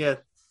 We're good. Yeah,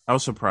 I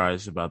was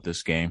surprised about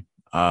this game.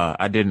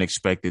 I didn't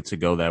expect it to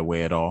go that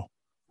way at all.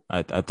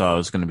 I thought it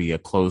was going to be a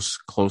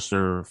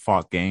closer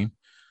fought game.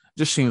 It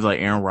just seems like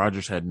Aaron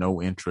Rodgers had no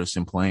interest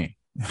in playing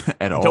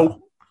at all.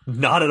 Nope,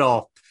 not at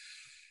all.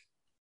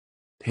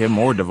 Him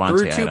or Devontae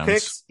Threw 2 Adams.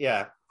 picks.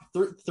 Yeah,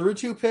 threw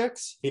 2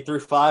 picks. He threw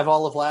 5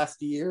 all of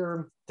last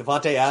year.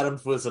 Devontae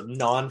Adams was a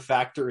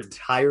non-factor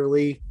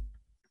entirely.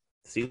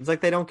 Seems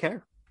like they don't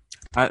care.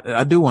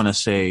 I do want to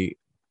say,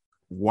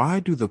 why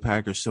do the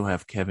Packers still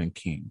have Kevin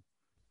King?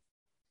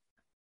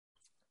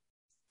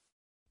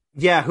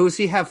 Yeah, who's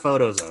he have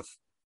photos of?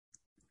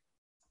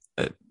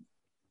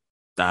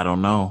 I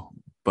don't know,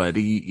 but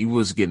he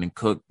was getting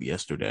cooked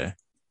yesterday.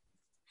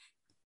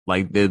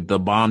 Like the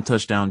bomb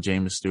touchdown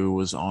Jameis threw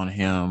was on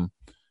him.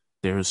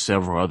 There were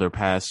several other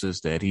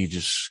passes that he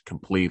just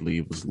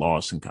completely was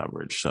lost in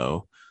coverage.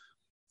 So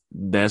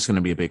that's going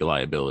to be a big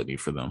liability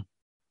for them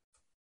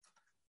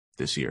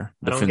this year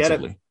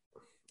defensively.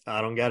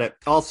 I don't get it.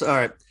 Also, all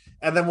right.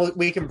 And then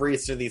we can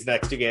breeze through these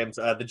next 2 games.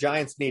 The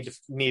Giants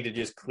need to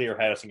just clear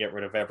house and get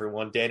rid of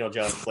everyone. Daniel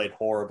Jones played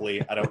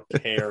horribly. I don't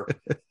care.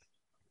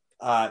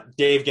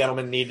 Dave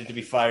Gettleman needed to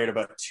be fired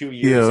about 2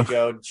 years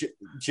ago.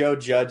 Joe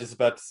Judge is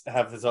about to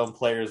have his own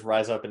players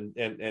rise up and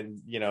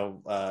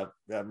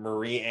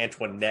Marie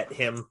Antoinette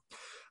him.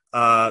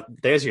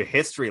 There's your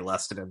history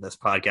lesson in this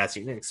podcast.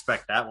 You didn't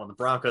expect that one. The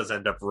Broncos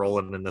end up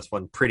rolling in this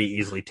one pretty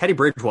easily. Teddy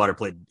Bridgewater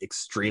played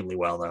extremely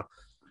well, though.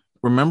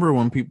 Remember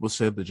when people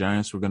said the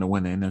Giants were going to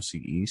win the NFC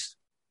East?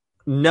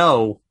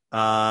 No.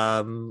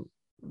 No,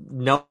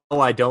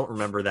 I don't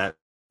remember that.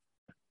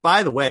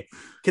 By the way,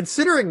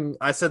 considering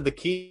I said the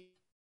key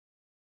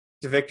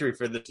to victory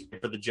for the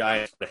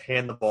Giants to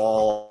hand the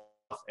ball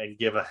off and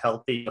give a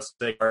healthy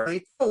mistake,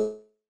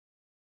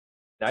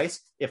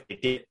 nice if they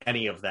did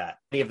any of that.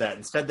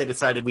 Instead, they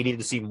decided we needed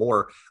to see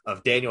more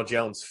of Daniel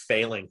Jones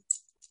failing.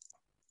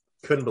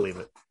 Couldn't believe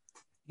it.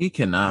 He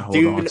cannot hold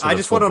on to I the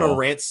just football.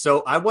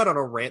 went on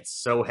a rant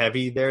so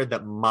heavy there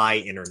that my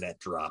internet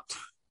dropped.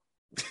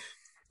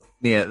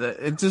 Yeah,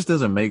 it just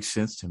doesn't make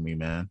sense to me,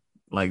 man.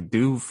 Like,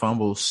 dude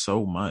fumbles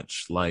so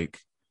much. Like,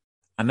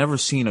 I never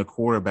seen a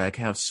quarterback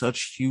have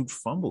such huge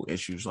fumble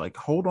issues. Like,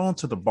 hold on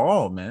to the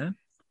ball, man.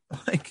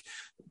 Like,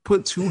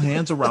 put two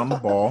hands around the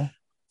ball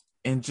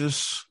and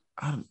just,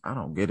 I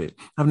don't get it.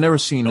 I've never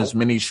seen as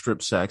many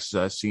strip sacks as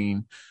I've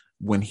seen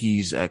when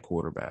he's at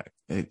quarterback.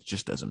 It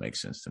just doesn't make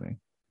sense to me.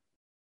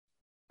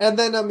 And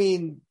then, I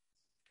mean,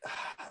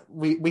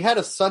 we had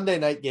a Sunday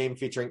night game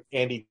featuring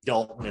Andy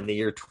Dalton in the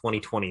year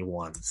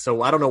 2021.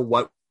 So I don't know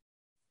what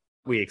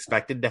we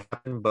expected to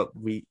happen, but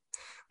we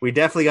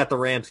definitely got the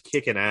Rams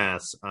kicking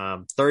ass,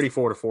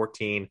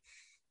 34-14.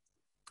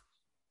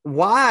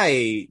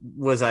 Why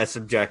was I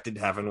subjected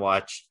to having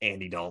watched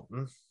Andy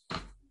Dalton?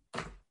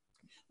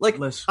 Like,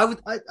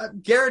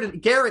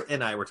 Garrett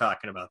and I were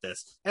talking about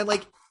this, and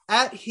like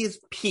at his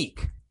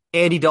peak,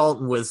 Andy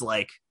Dalton was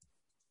like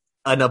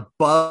an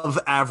above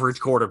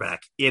average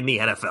quarterback in the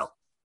NFL.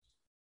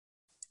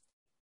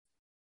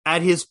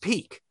 At his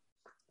peak.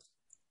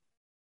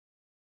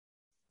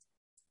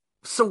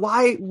 So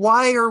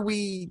why are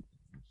we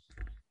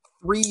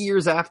 3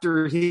 years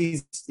after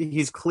he's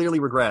clearly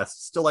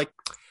regressed still like,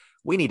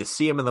 we need to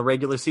see him in the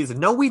regular season?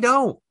 No, we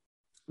don't.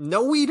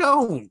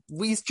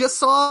 We just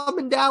saw him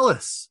in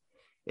Dallas,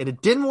 and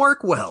it didn't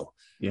work well.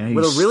 Yeah,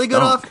 with a really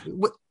good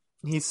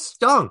he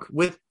stunk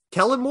with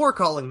Kellen Moore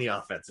calling the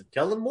offense. And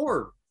Kellen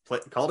Moore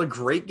called a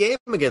great game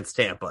against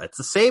Tampa. It's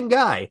the same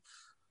guy,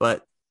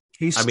 but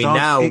he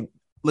stunk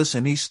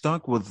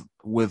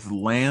with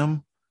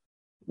Lamb,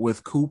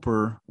 with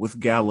Cooper, with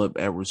Gallup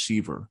at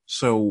receiver.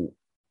 So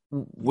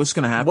what's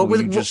going to happen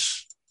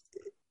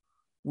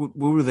what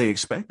were they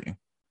expecting?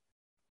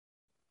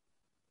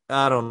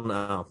 I don't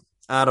know.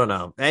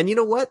 And you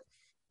know what?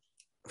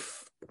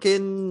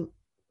 Fucking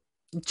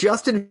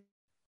Justin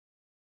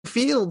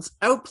Fields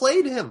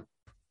outplayed him.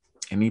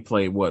 And he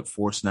played, 4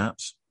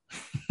 snaps?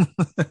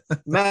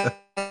 Matt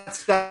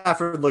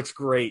Stafford looks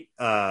great.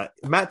 For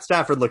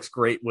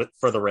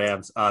the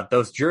Rams.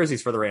 Those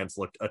jerseys for the Rams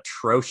looked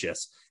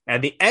atrocious.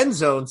 And the end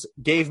zones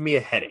gave me a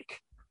headache.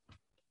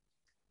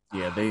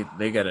 Yeah,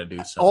 they got to do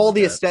something. All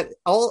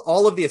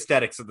of the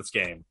aesthetics of this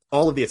game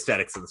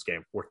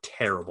were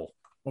terrible.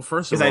 Well,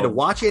 first of all, because I had to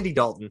watch Andy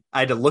Dalton,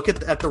 I had to look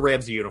at the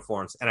Rams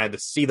uniforms, and I had to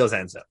see those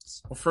end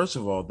zones. Well, first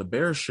of all, the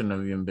Bears shouldn't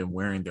have even been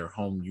wearing their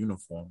home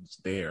uniforms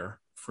there,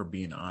 for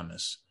being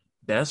honest.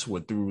 That's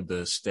what threw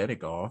the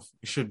aesthetic off.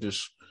 They should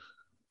just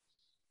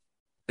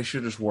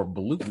wore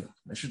blue.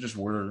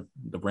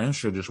 The Rams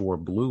should just wore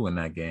blue in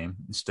that game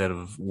instead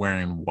of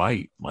wearing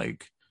white,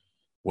 like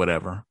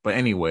whatever. But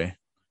anyway,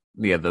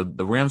 yeah,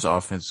 the Rams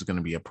offense is going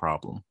to be a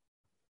problem.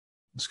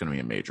 It's going to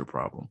be a major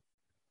problem.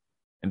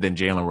 And then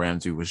Jalen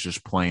Ramsey was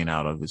just playing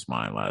out of his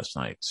mind last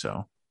night.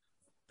 So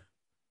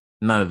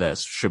none of that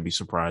should be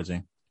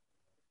surprising.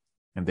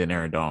 And then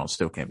Aaron Donald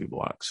still can't be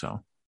blocked.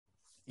 So,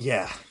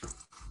 yeah.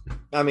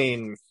 I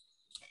mean,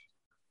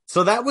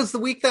 so that was the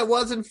week that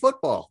was in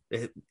football.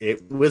 It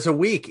was a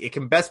week. It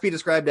can best be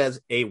described as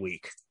a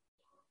week.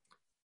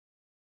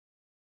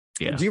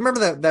 Yeah. Do you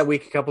remember that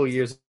week a couple of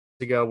years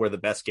ago where the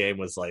best game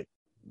was like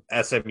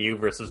SMU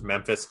versus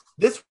Memphis?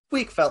 This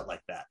week felt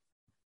like that.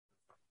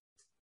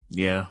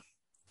 Yeah.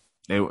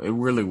 It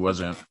really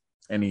wasn't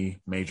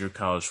any major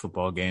college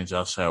football games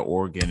outside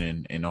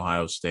Oregon and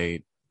Ohio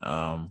State.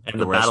 And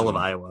the Battle of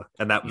Iowa.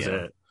 And that was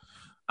it.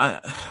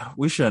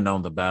 We should have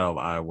known the Battle of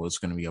Iowa was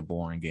going to be a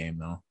boring game,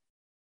 though.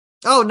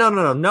 Oh,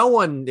 no. No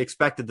one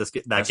expected that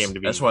game to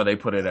be. That's why they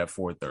put it at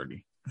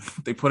 4:30.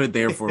 They put it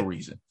there for a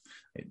reason.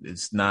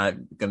 It's not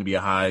going to be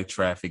a high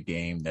traffic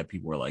game that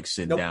people are like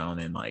sitting down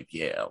and like,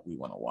 yeah, we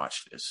want to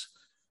watch this.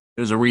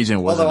 There's a reason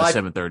it wasn't a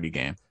 7:30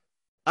 game.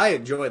 I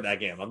enjoyed that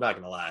game. I'm not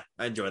going to lie.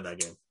 I enjoyed that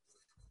game.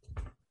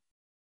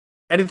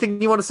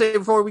 Anything you want to say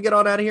before we get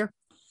on out of here?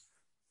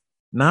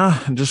 Nah,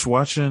 just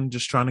watching,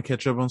 just trying to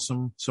catch up on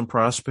some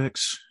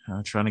prospects.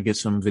 Trying to get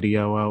some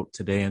video out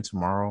today and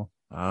tomorrow.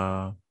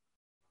 Yeah,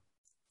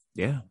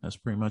 that's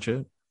pretty much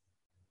it.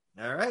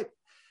 All right.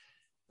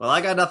 Well, I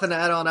got nothing to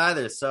add on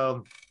either.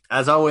 So,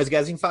 as always,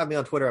 guys, you can find me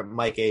on Twitter at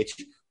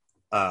MikeH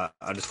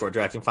 _Draft.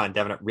 You can find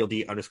Devin at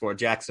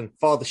RealD_Jackson.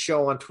 Follow the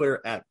show on Twitter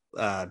at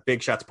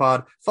Big Shots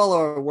Pod. Follow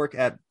our work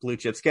at Blue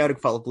Chip Scouting.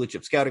 Follow Blue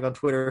Chip Scouting on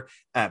Twitter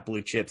at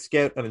Blue Chip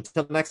Scout. And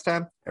until next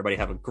time, everybody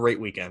have a great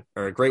weekend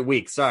or a great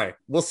week. Sorry.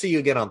 We'll see you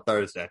again on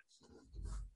Thursday.